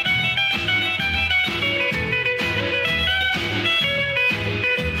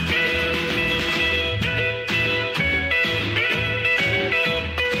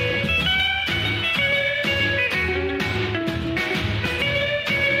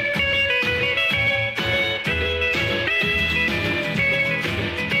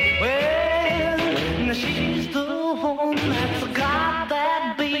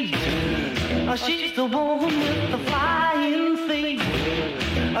 She's the one with the flying feet.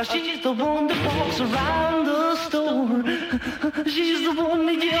 She's the one that walks around the store. She's the one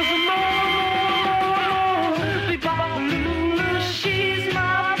that yells more. Bebop-a-Lula, she's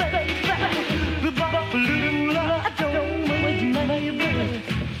my baby. Bebop-a-Lula, I don't mean my baby.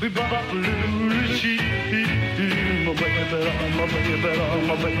 Bebop-a-Lula, she's my baby, my baby,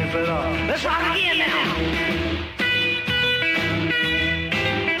 my baby. Let's rock again now.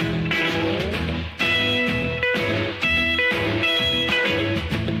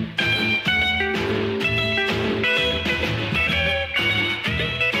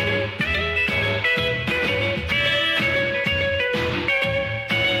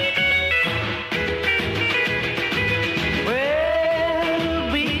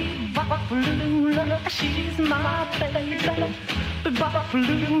 She's my baby.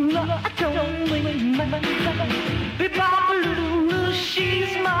 Bebop-a-Lula, I don't mean my baby. Bebop-a-Lula,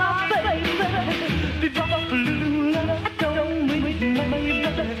 she's my baby. Bebop-a-Lula, I don't mean my baby.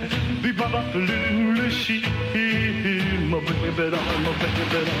 Bebop-a-Lula, she's my baby,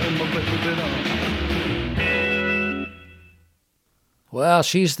 my baby. Well,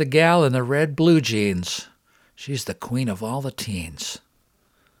 she's the gal in the red blue jeans. She's the queen of all the teens.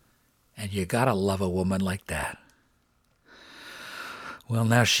 And you gotta love a woman like that. Well,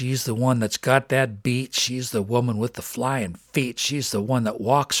 now she's the one that's got that beat. She's the woman with the flying feet. She's the one that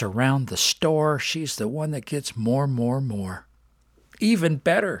walks around the store. She's the one that gets more. Even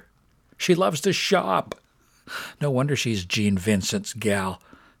better, she loves to shop. No wonder she's Gene Vincent's gal.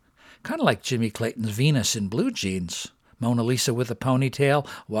 Kind of like Jimmy Clayton's Venus in blue jeans. Mona Lisa with a ponytail,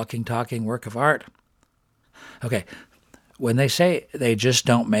 walking, talking work of art. Okay. When they say they just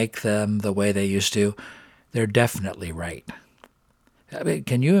don't make them the way they used to, they're definitely right. I mean,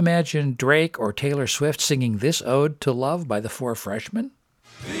 can you imagine Drake or Taylor Swift singing this ode to love by the Four Freshmen?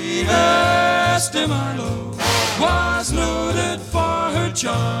 Venus de Milo was noted for her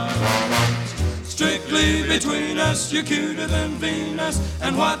charms. Strictly between us, you're cuter than Venus,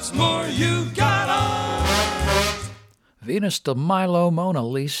 and what's more, you got arms. Venus de Milo, Mona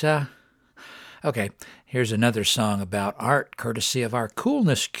Lisa. Okay, here's another song about art, courtesy of our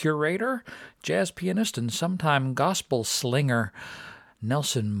coolness curator, jazz pianist, and sometime gospel slinger,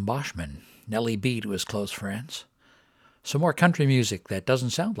 Nelson Boschman, Nellie B to his close friends. Some more country music that doesn't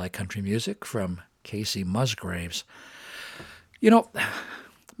sound like country music from Casey Musgraves. You know,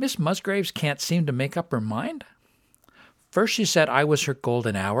 Miss Musgraves can't seem to make up her mind. First she said I was her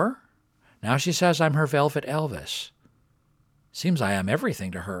golden hour. Now she says I'm her velvet Elvis. Seems I am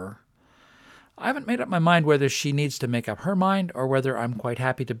everything to her. I haven't made up my mind whether she needs to make up her mind or whether I'm quite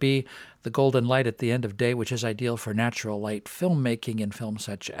happy to be the golden light at the end of day, which is ideal for natural light filmmaking in films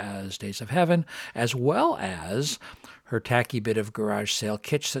such as Days of Heaven, as well as her tacky bit of garage sale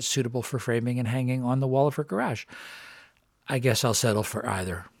kitsch that's suitable for framing and hanging on the wall of her garage. I guess I'll settle for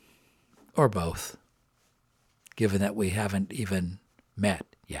either, or both, given that we haven't even met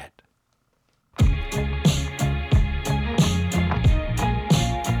yet.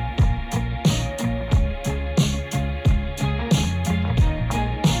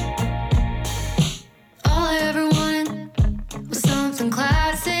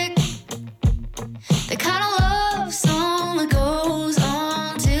 Classic, the kind of love song that goes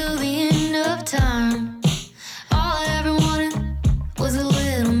on till the end of time. All I ever wanted was a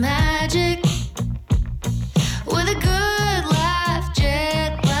little magic, with a good laugh,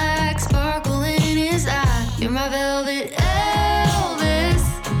 jet black sparkle in his eye. You're my velvet Elvis.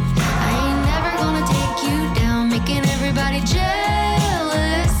 I ain't never gonna take you down, making everybody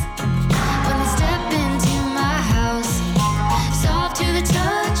jealous when they step into my house. Soft to the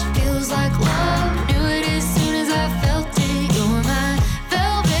touch, feels like love. Knew it as soon as I felt it. You're my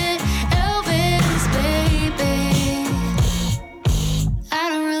velvet Elvis, baby. I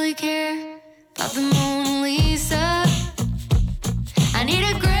don't really care about the Mona Lisa. I need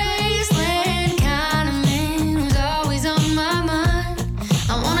a Graceland kind of man who's always on my mind.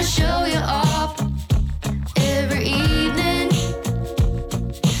 I wanna show you off every evening.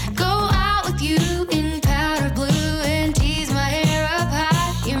 Go out with you in powder blue and tease my hair up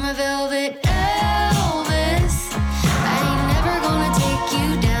high. You're my velvet Elvis. I ain't never gonna take you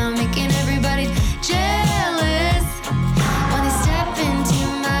down, making everybody jealous when they step into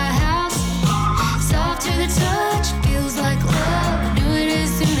my house. Soft to the touch, feels like love. Knew it as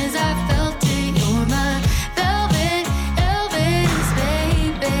soon as I felt it. You're my velvet Elvis,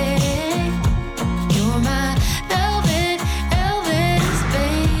 baby. You're my velvet Elvis,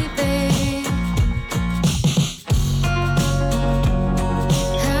 baby.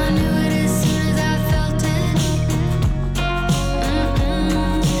 I knew it as soon as I felt it.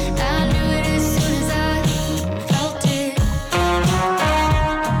 I knew it as soon as I felt it.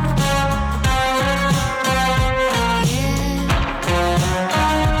 Yeah.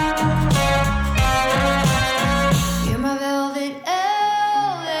 You're my velvet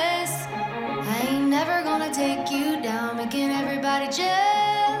Elvis. I ain't never gonna take you down, making everybody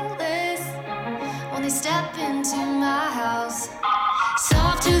jealous when they step into my house.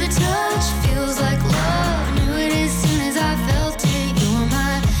 Soft to the touch, feels like love. Knew it as soon as I felt it. You're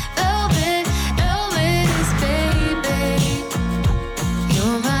my velvet Elvis, baby.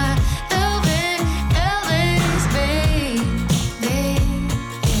 You're my velvet Elvis, baby. Yeah.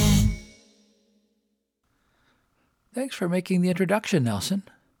 Thanks for making the introduction, Nelson.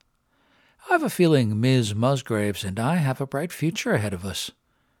 I have a feeling Ms. Musgraves and I have a bright future ahead of us.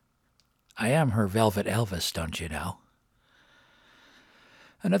 I am her velvet Elvis, don't you know?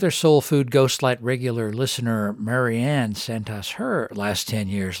 Another Soul Food Ghostlight regular listener, Marianne, sent us her last 10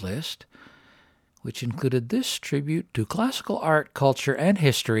 years list, which included this tribute to classical art, culture, and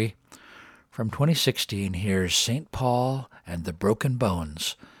history. From 2016, here's St. Paul and the Broken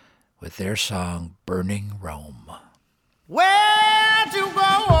Bones with their song, Burning Rome. Where to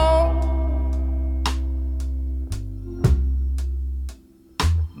go?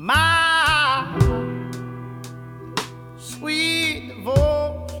 My sweet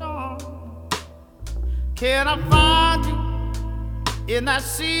devotion, can I find you in that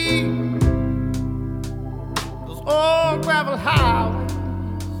sea? Those old gravel highways,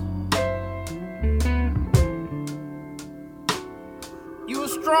 you are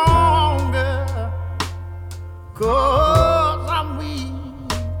stronger, 'cause I'm weak.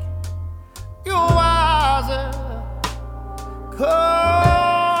 You're wiser,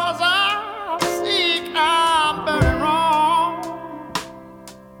 'cause I'm sick. I'm burning wrong.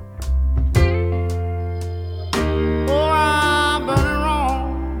 Oh, I'm burning wrong.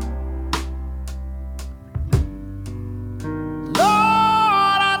 Lord,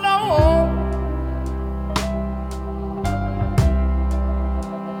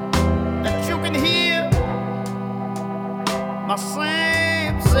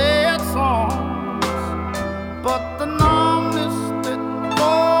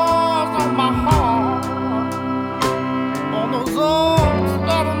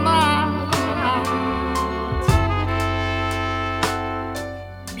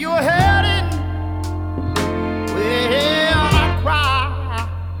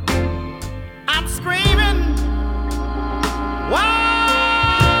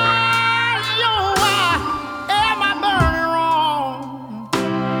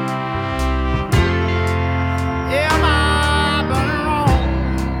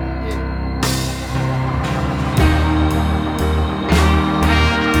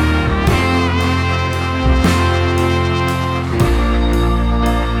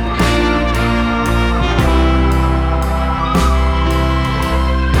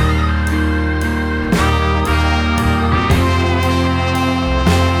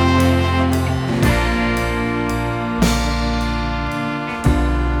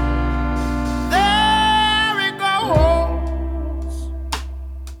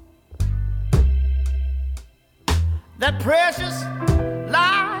 that precious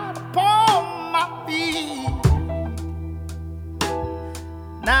light upon my feet.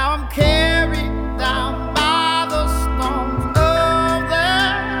 Now I'm carried down by the storms of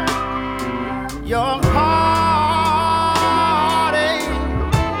the young heartache.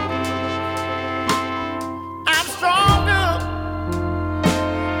 I'm stronger,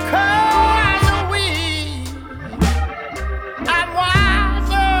 'cause I'm weak. I'm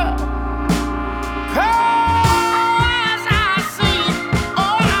wiser, 'cause I see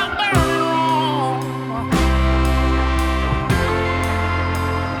all I'm wrong.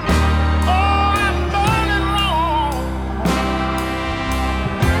 Oh, I'm burning wrong.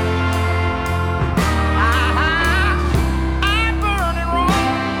 I'm burning wrong.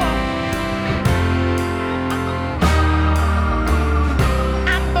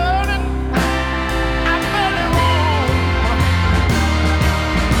 I'm burning wrong.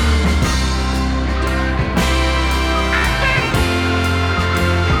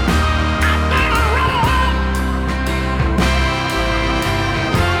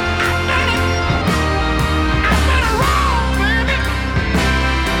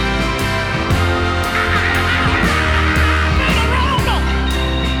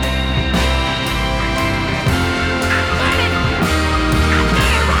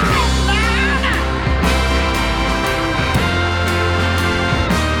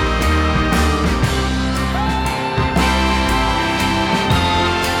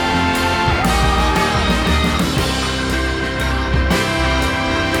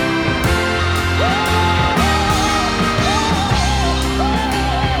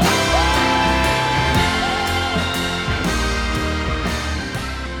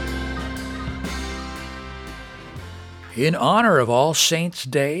 In honor of All Saints'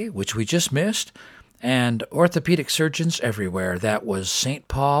 Day, which we just missed, and orthopedic surgeons everywhere, that was St.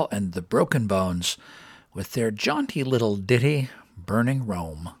 Paul and the Broken Bones with their jaunty little ditty, Burning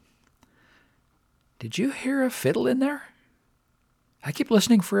Rome. Did you hear a fiddle in there? I keep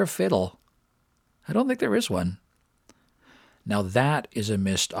listening for a fiddle. I don't think there is one. Now that is a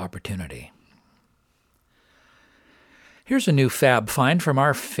missed opportunity. Here's a new fab find from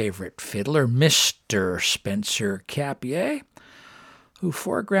our favorite fiddler, Mr. Spencer Capier, who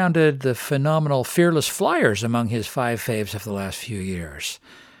foregrounded the phenomenal Fearless Flyers among his 5 faves of the last few years.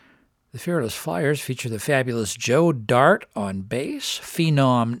 The Fearless Flyers feature the fabulous Joe Dart on bass,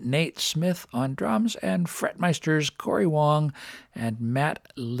 phenom Nate Smith on drums, and fretmeisters Corey Wong and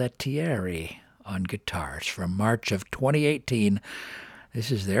Matt Lettieri on guitars. From March of 2018,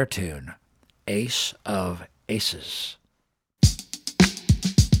 this is their tune, Ace of Aces.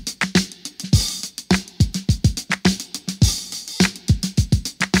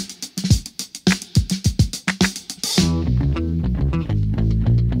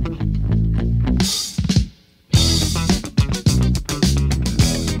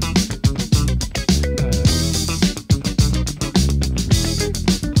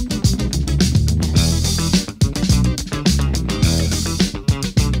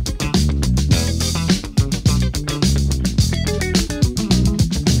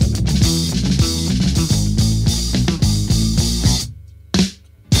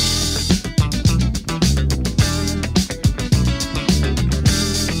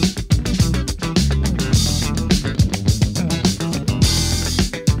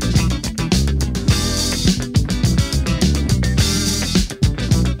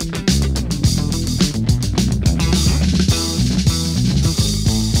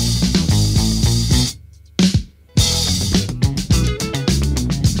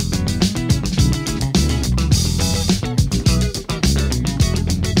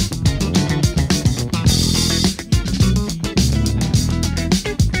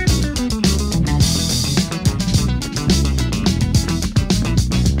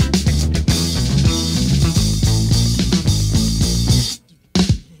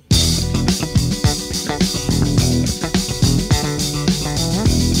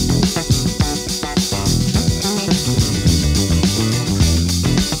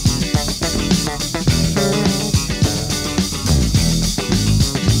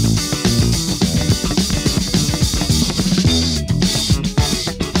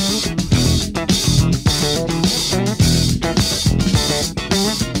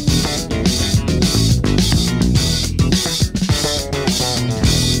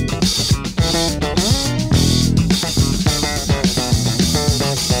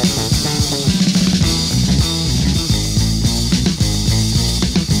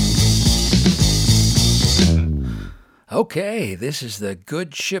 Okay, this is the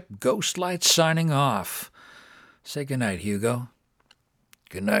Good Ship Ghostlight signing off. Say goodnight, Hugo.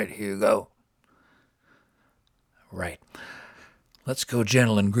 Good night, Hugo. Right. Let's go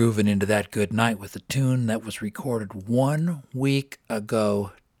gentle and grooving into that good night with a tune that was recorded 1 week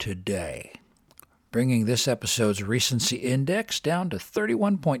ago today, bringing this episode's recency index down to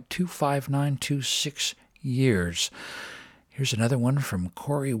 31.25926 years. Here's another one from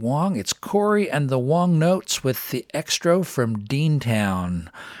Corey Wong. It's Corey and the Wong Notes with the extra from Deantown.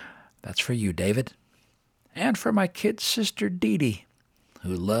 That's for you, David. And for my kid sister, Dee Dee,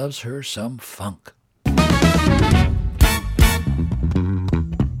 who loves her some funk.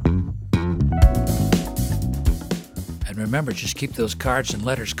 And remember, just keep those cards and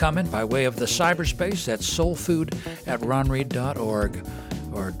letters coming by way of the cyberspace at soulfood@ronreed.org.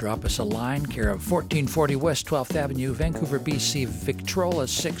 Or drop us a line, care of 1440 West 12th Avenue, Vancouver, BC, Victrola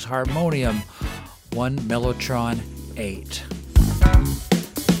 6 Harmonium, 1 Mellotron 8.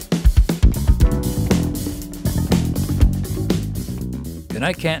 Good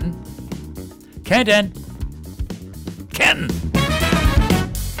night, Kenton. Kenton! Kenton!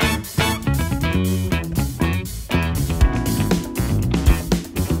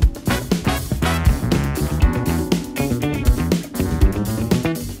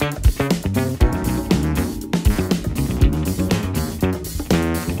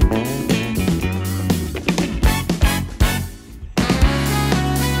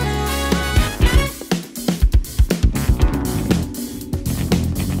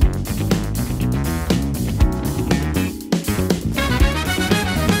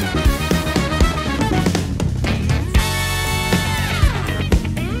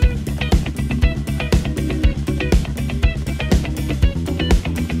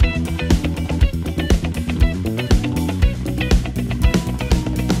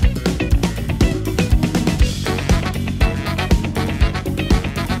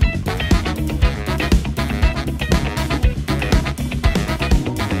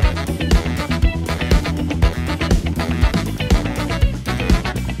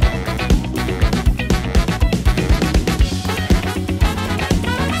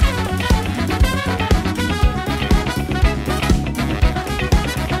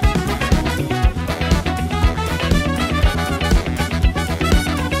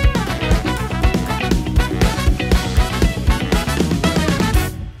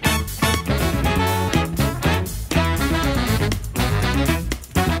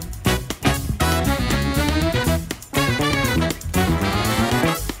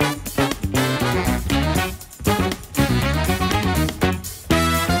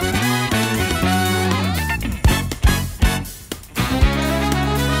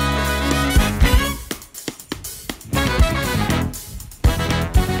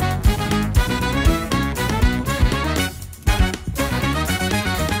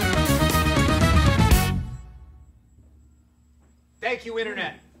 Thank you,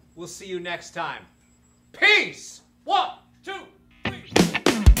 Internet. We'll see you next time. Peace! 1, 2...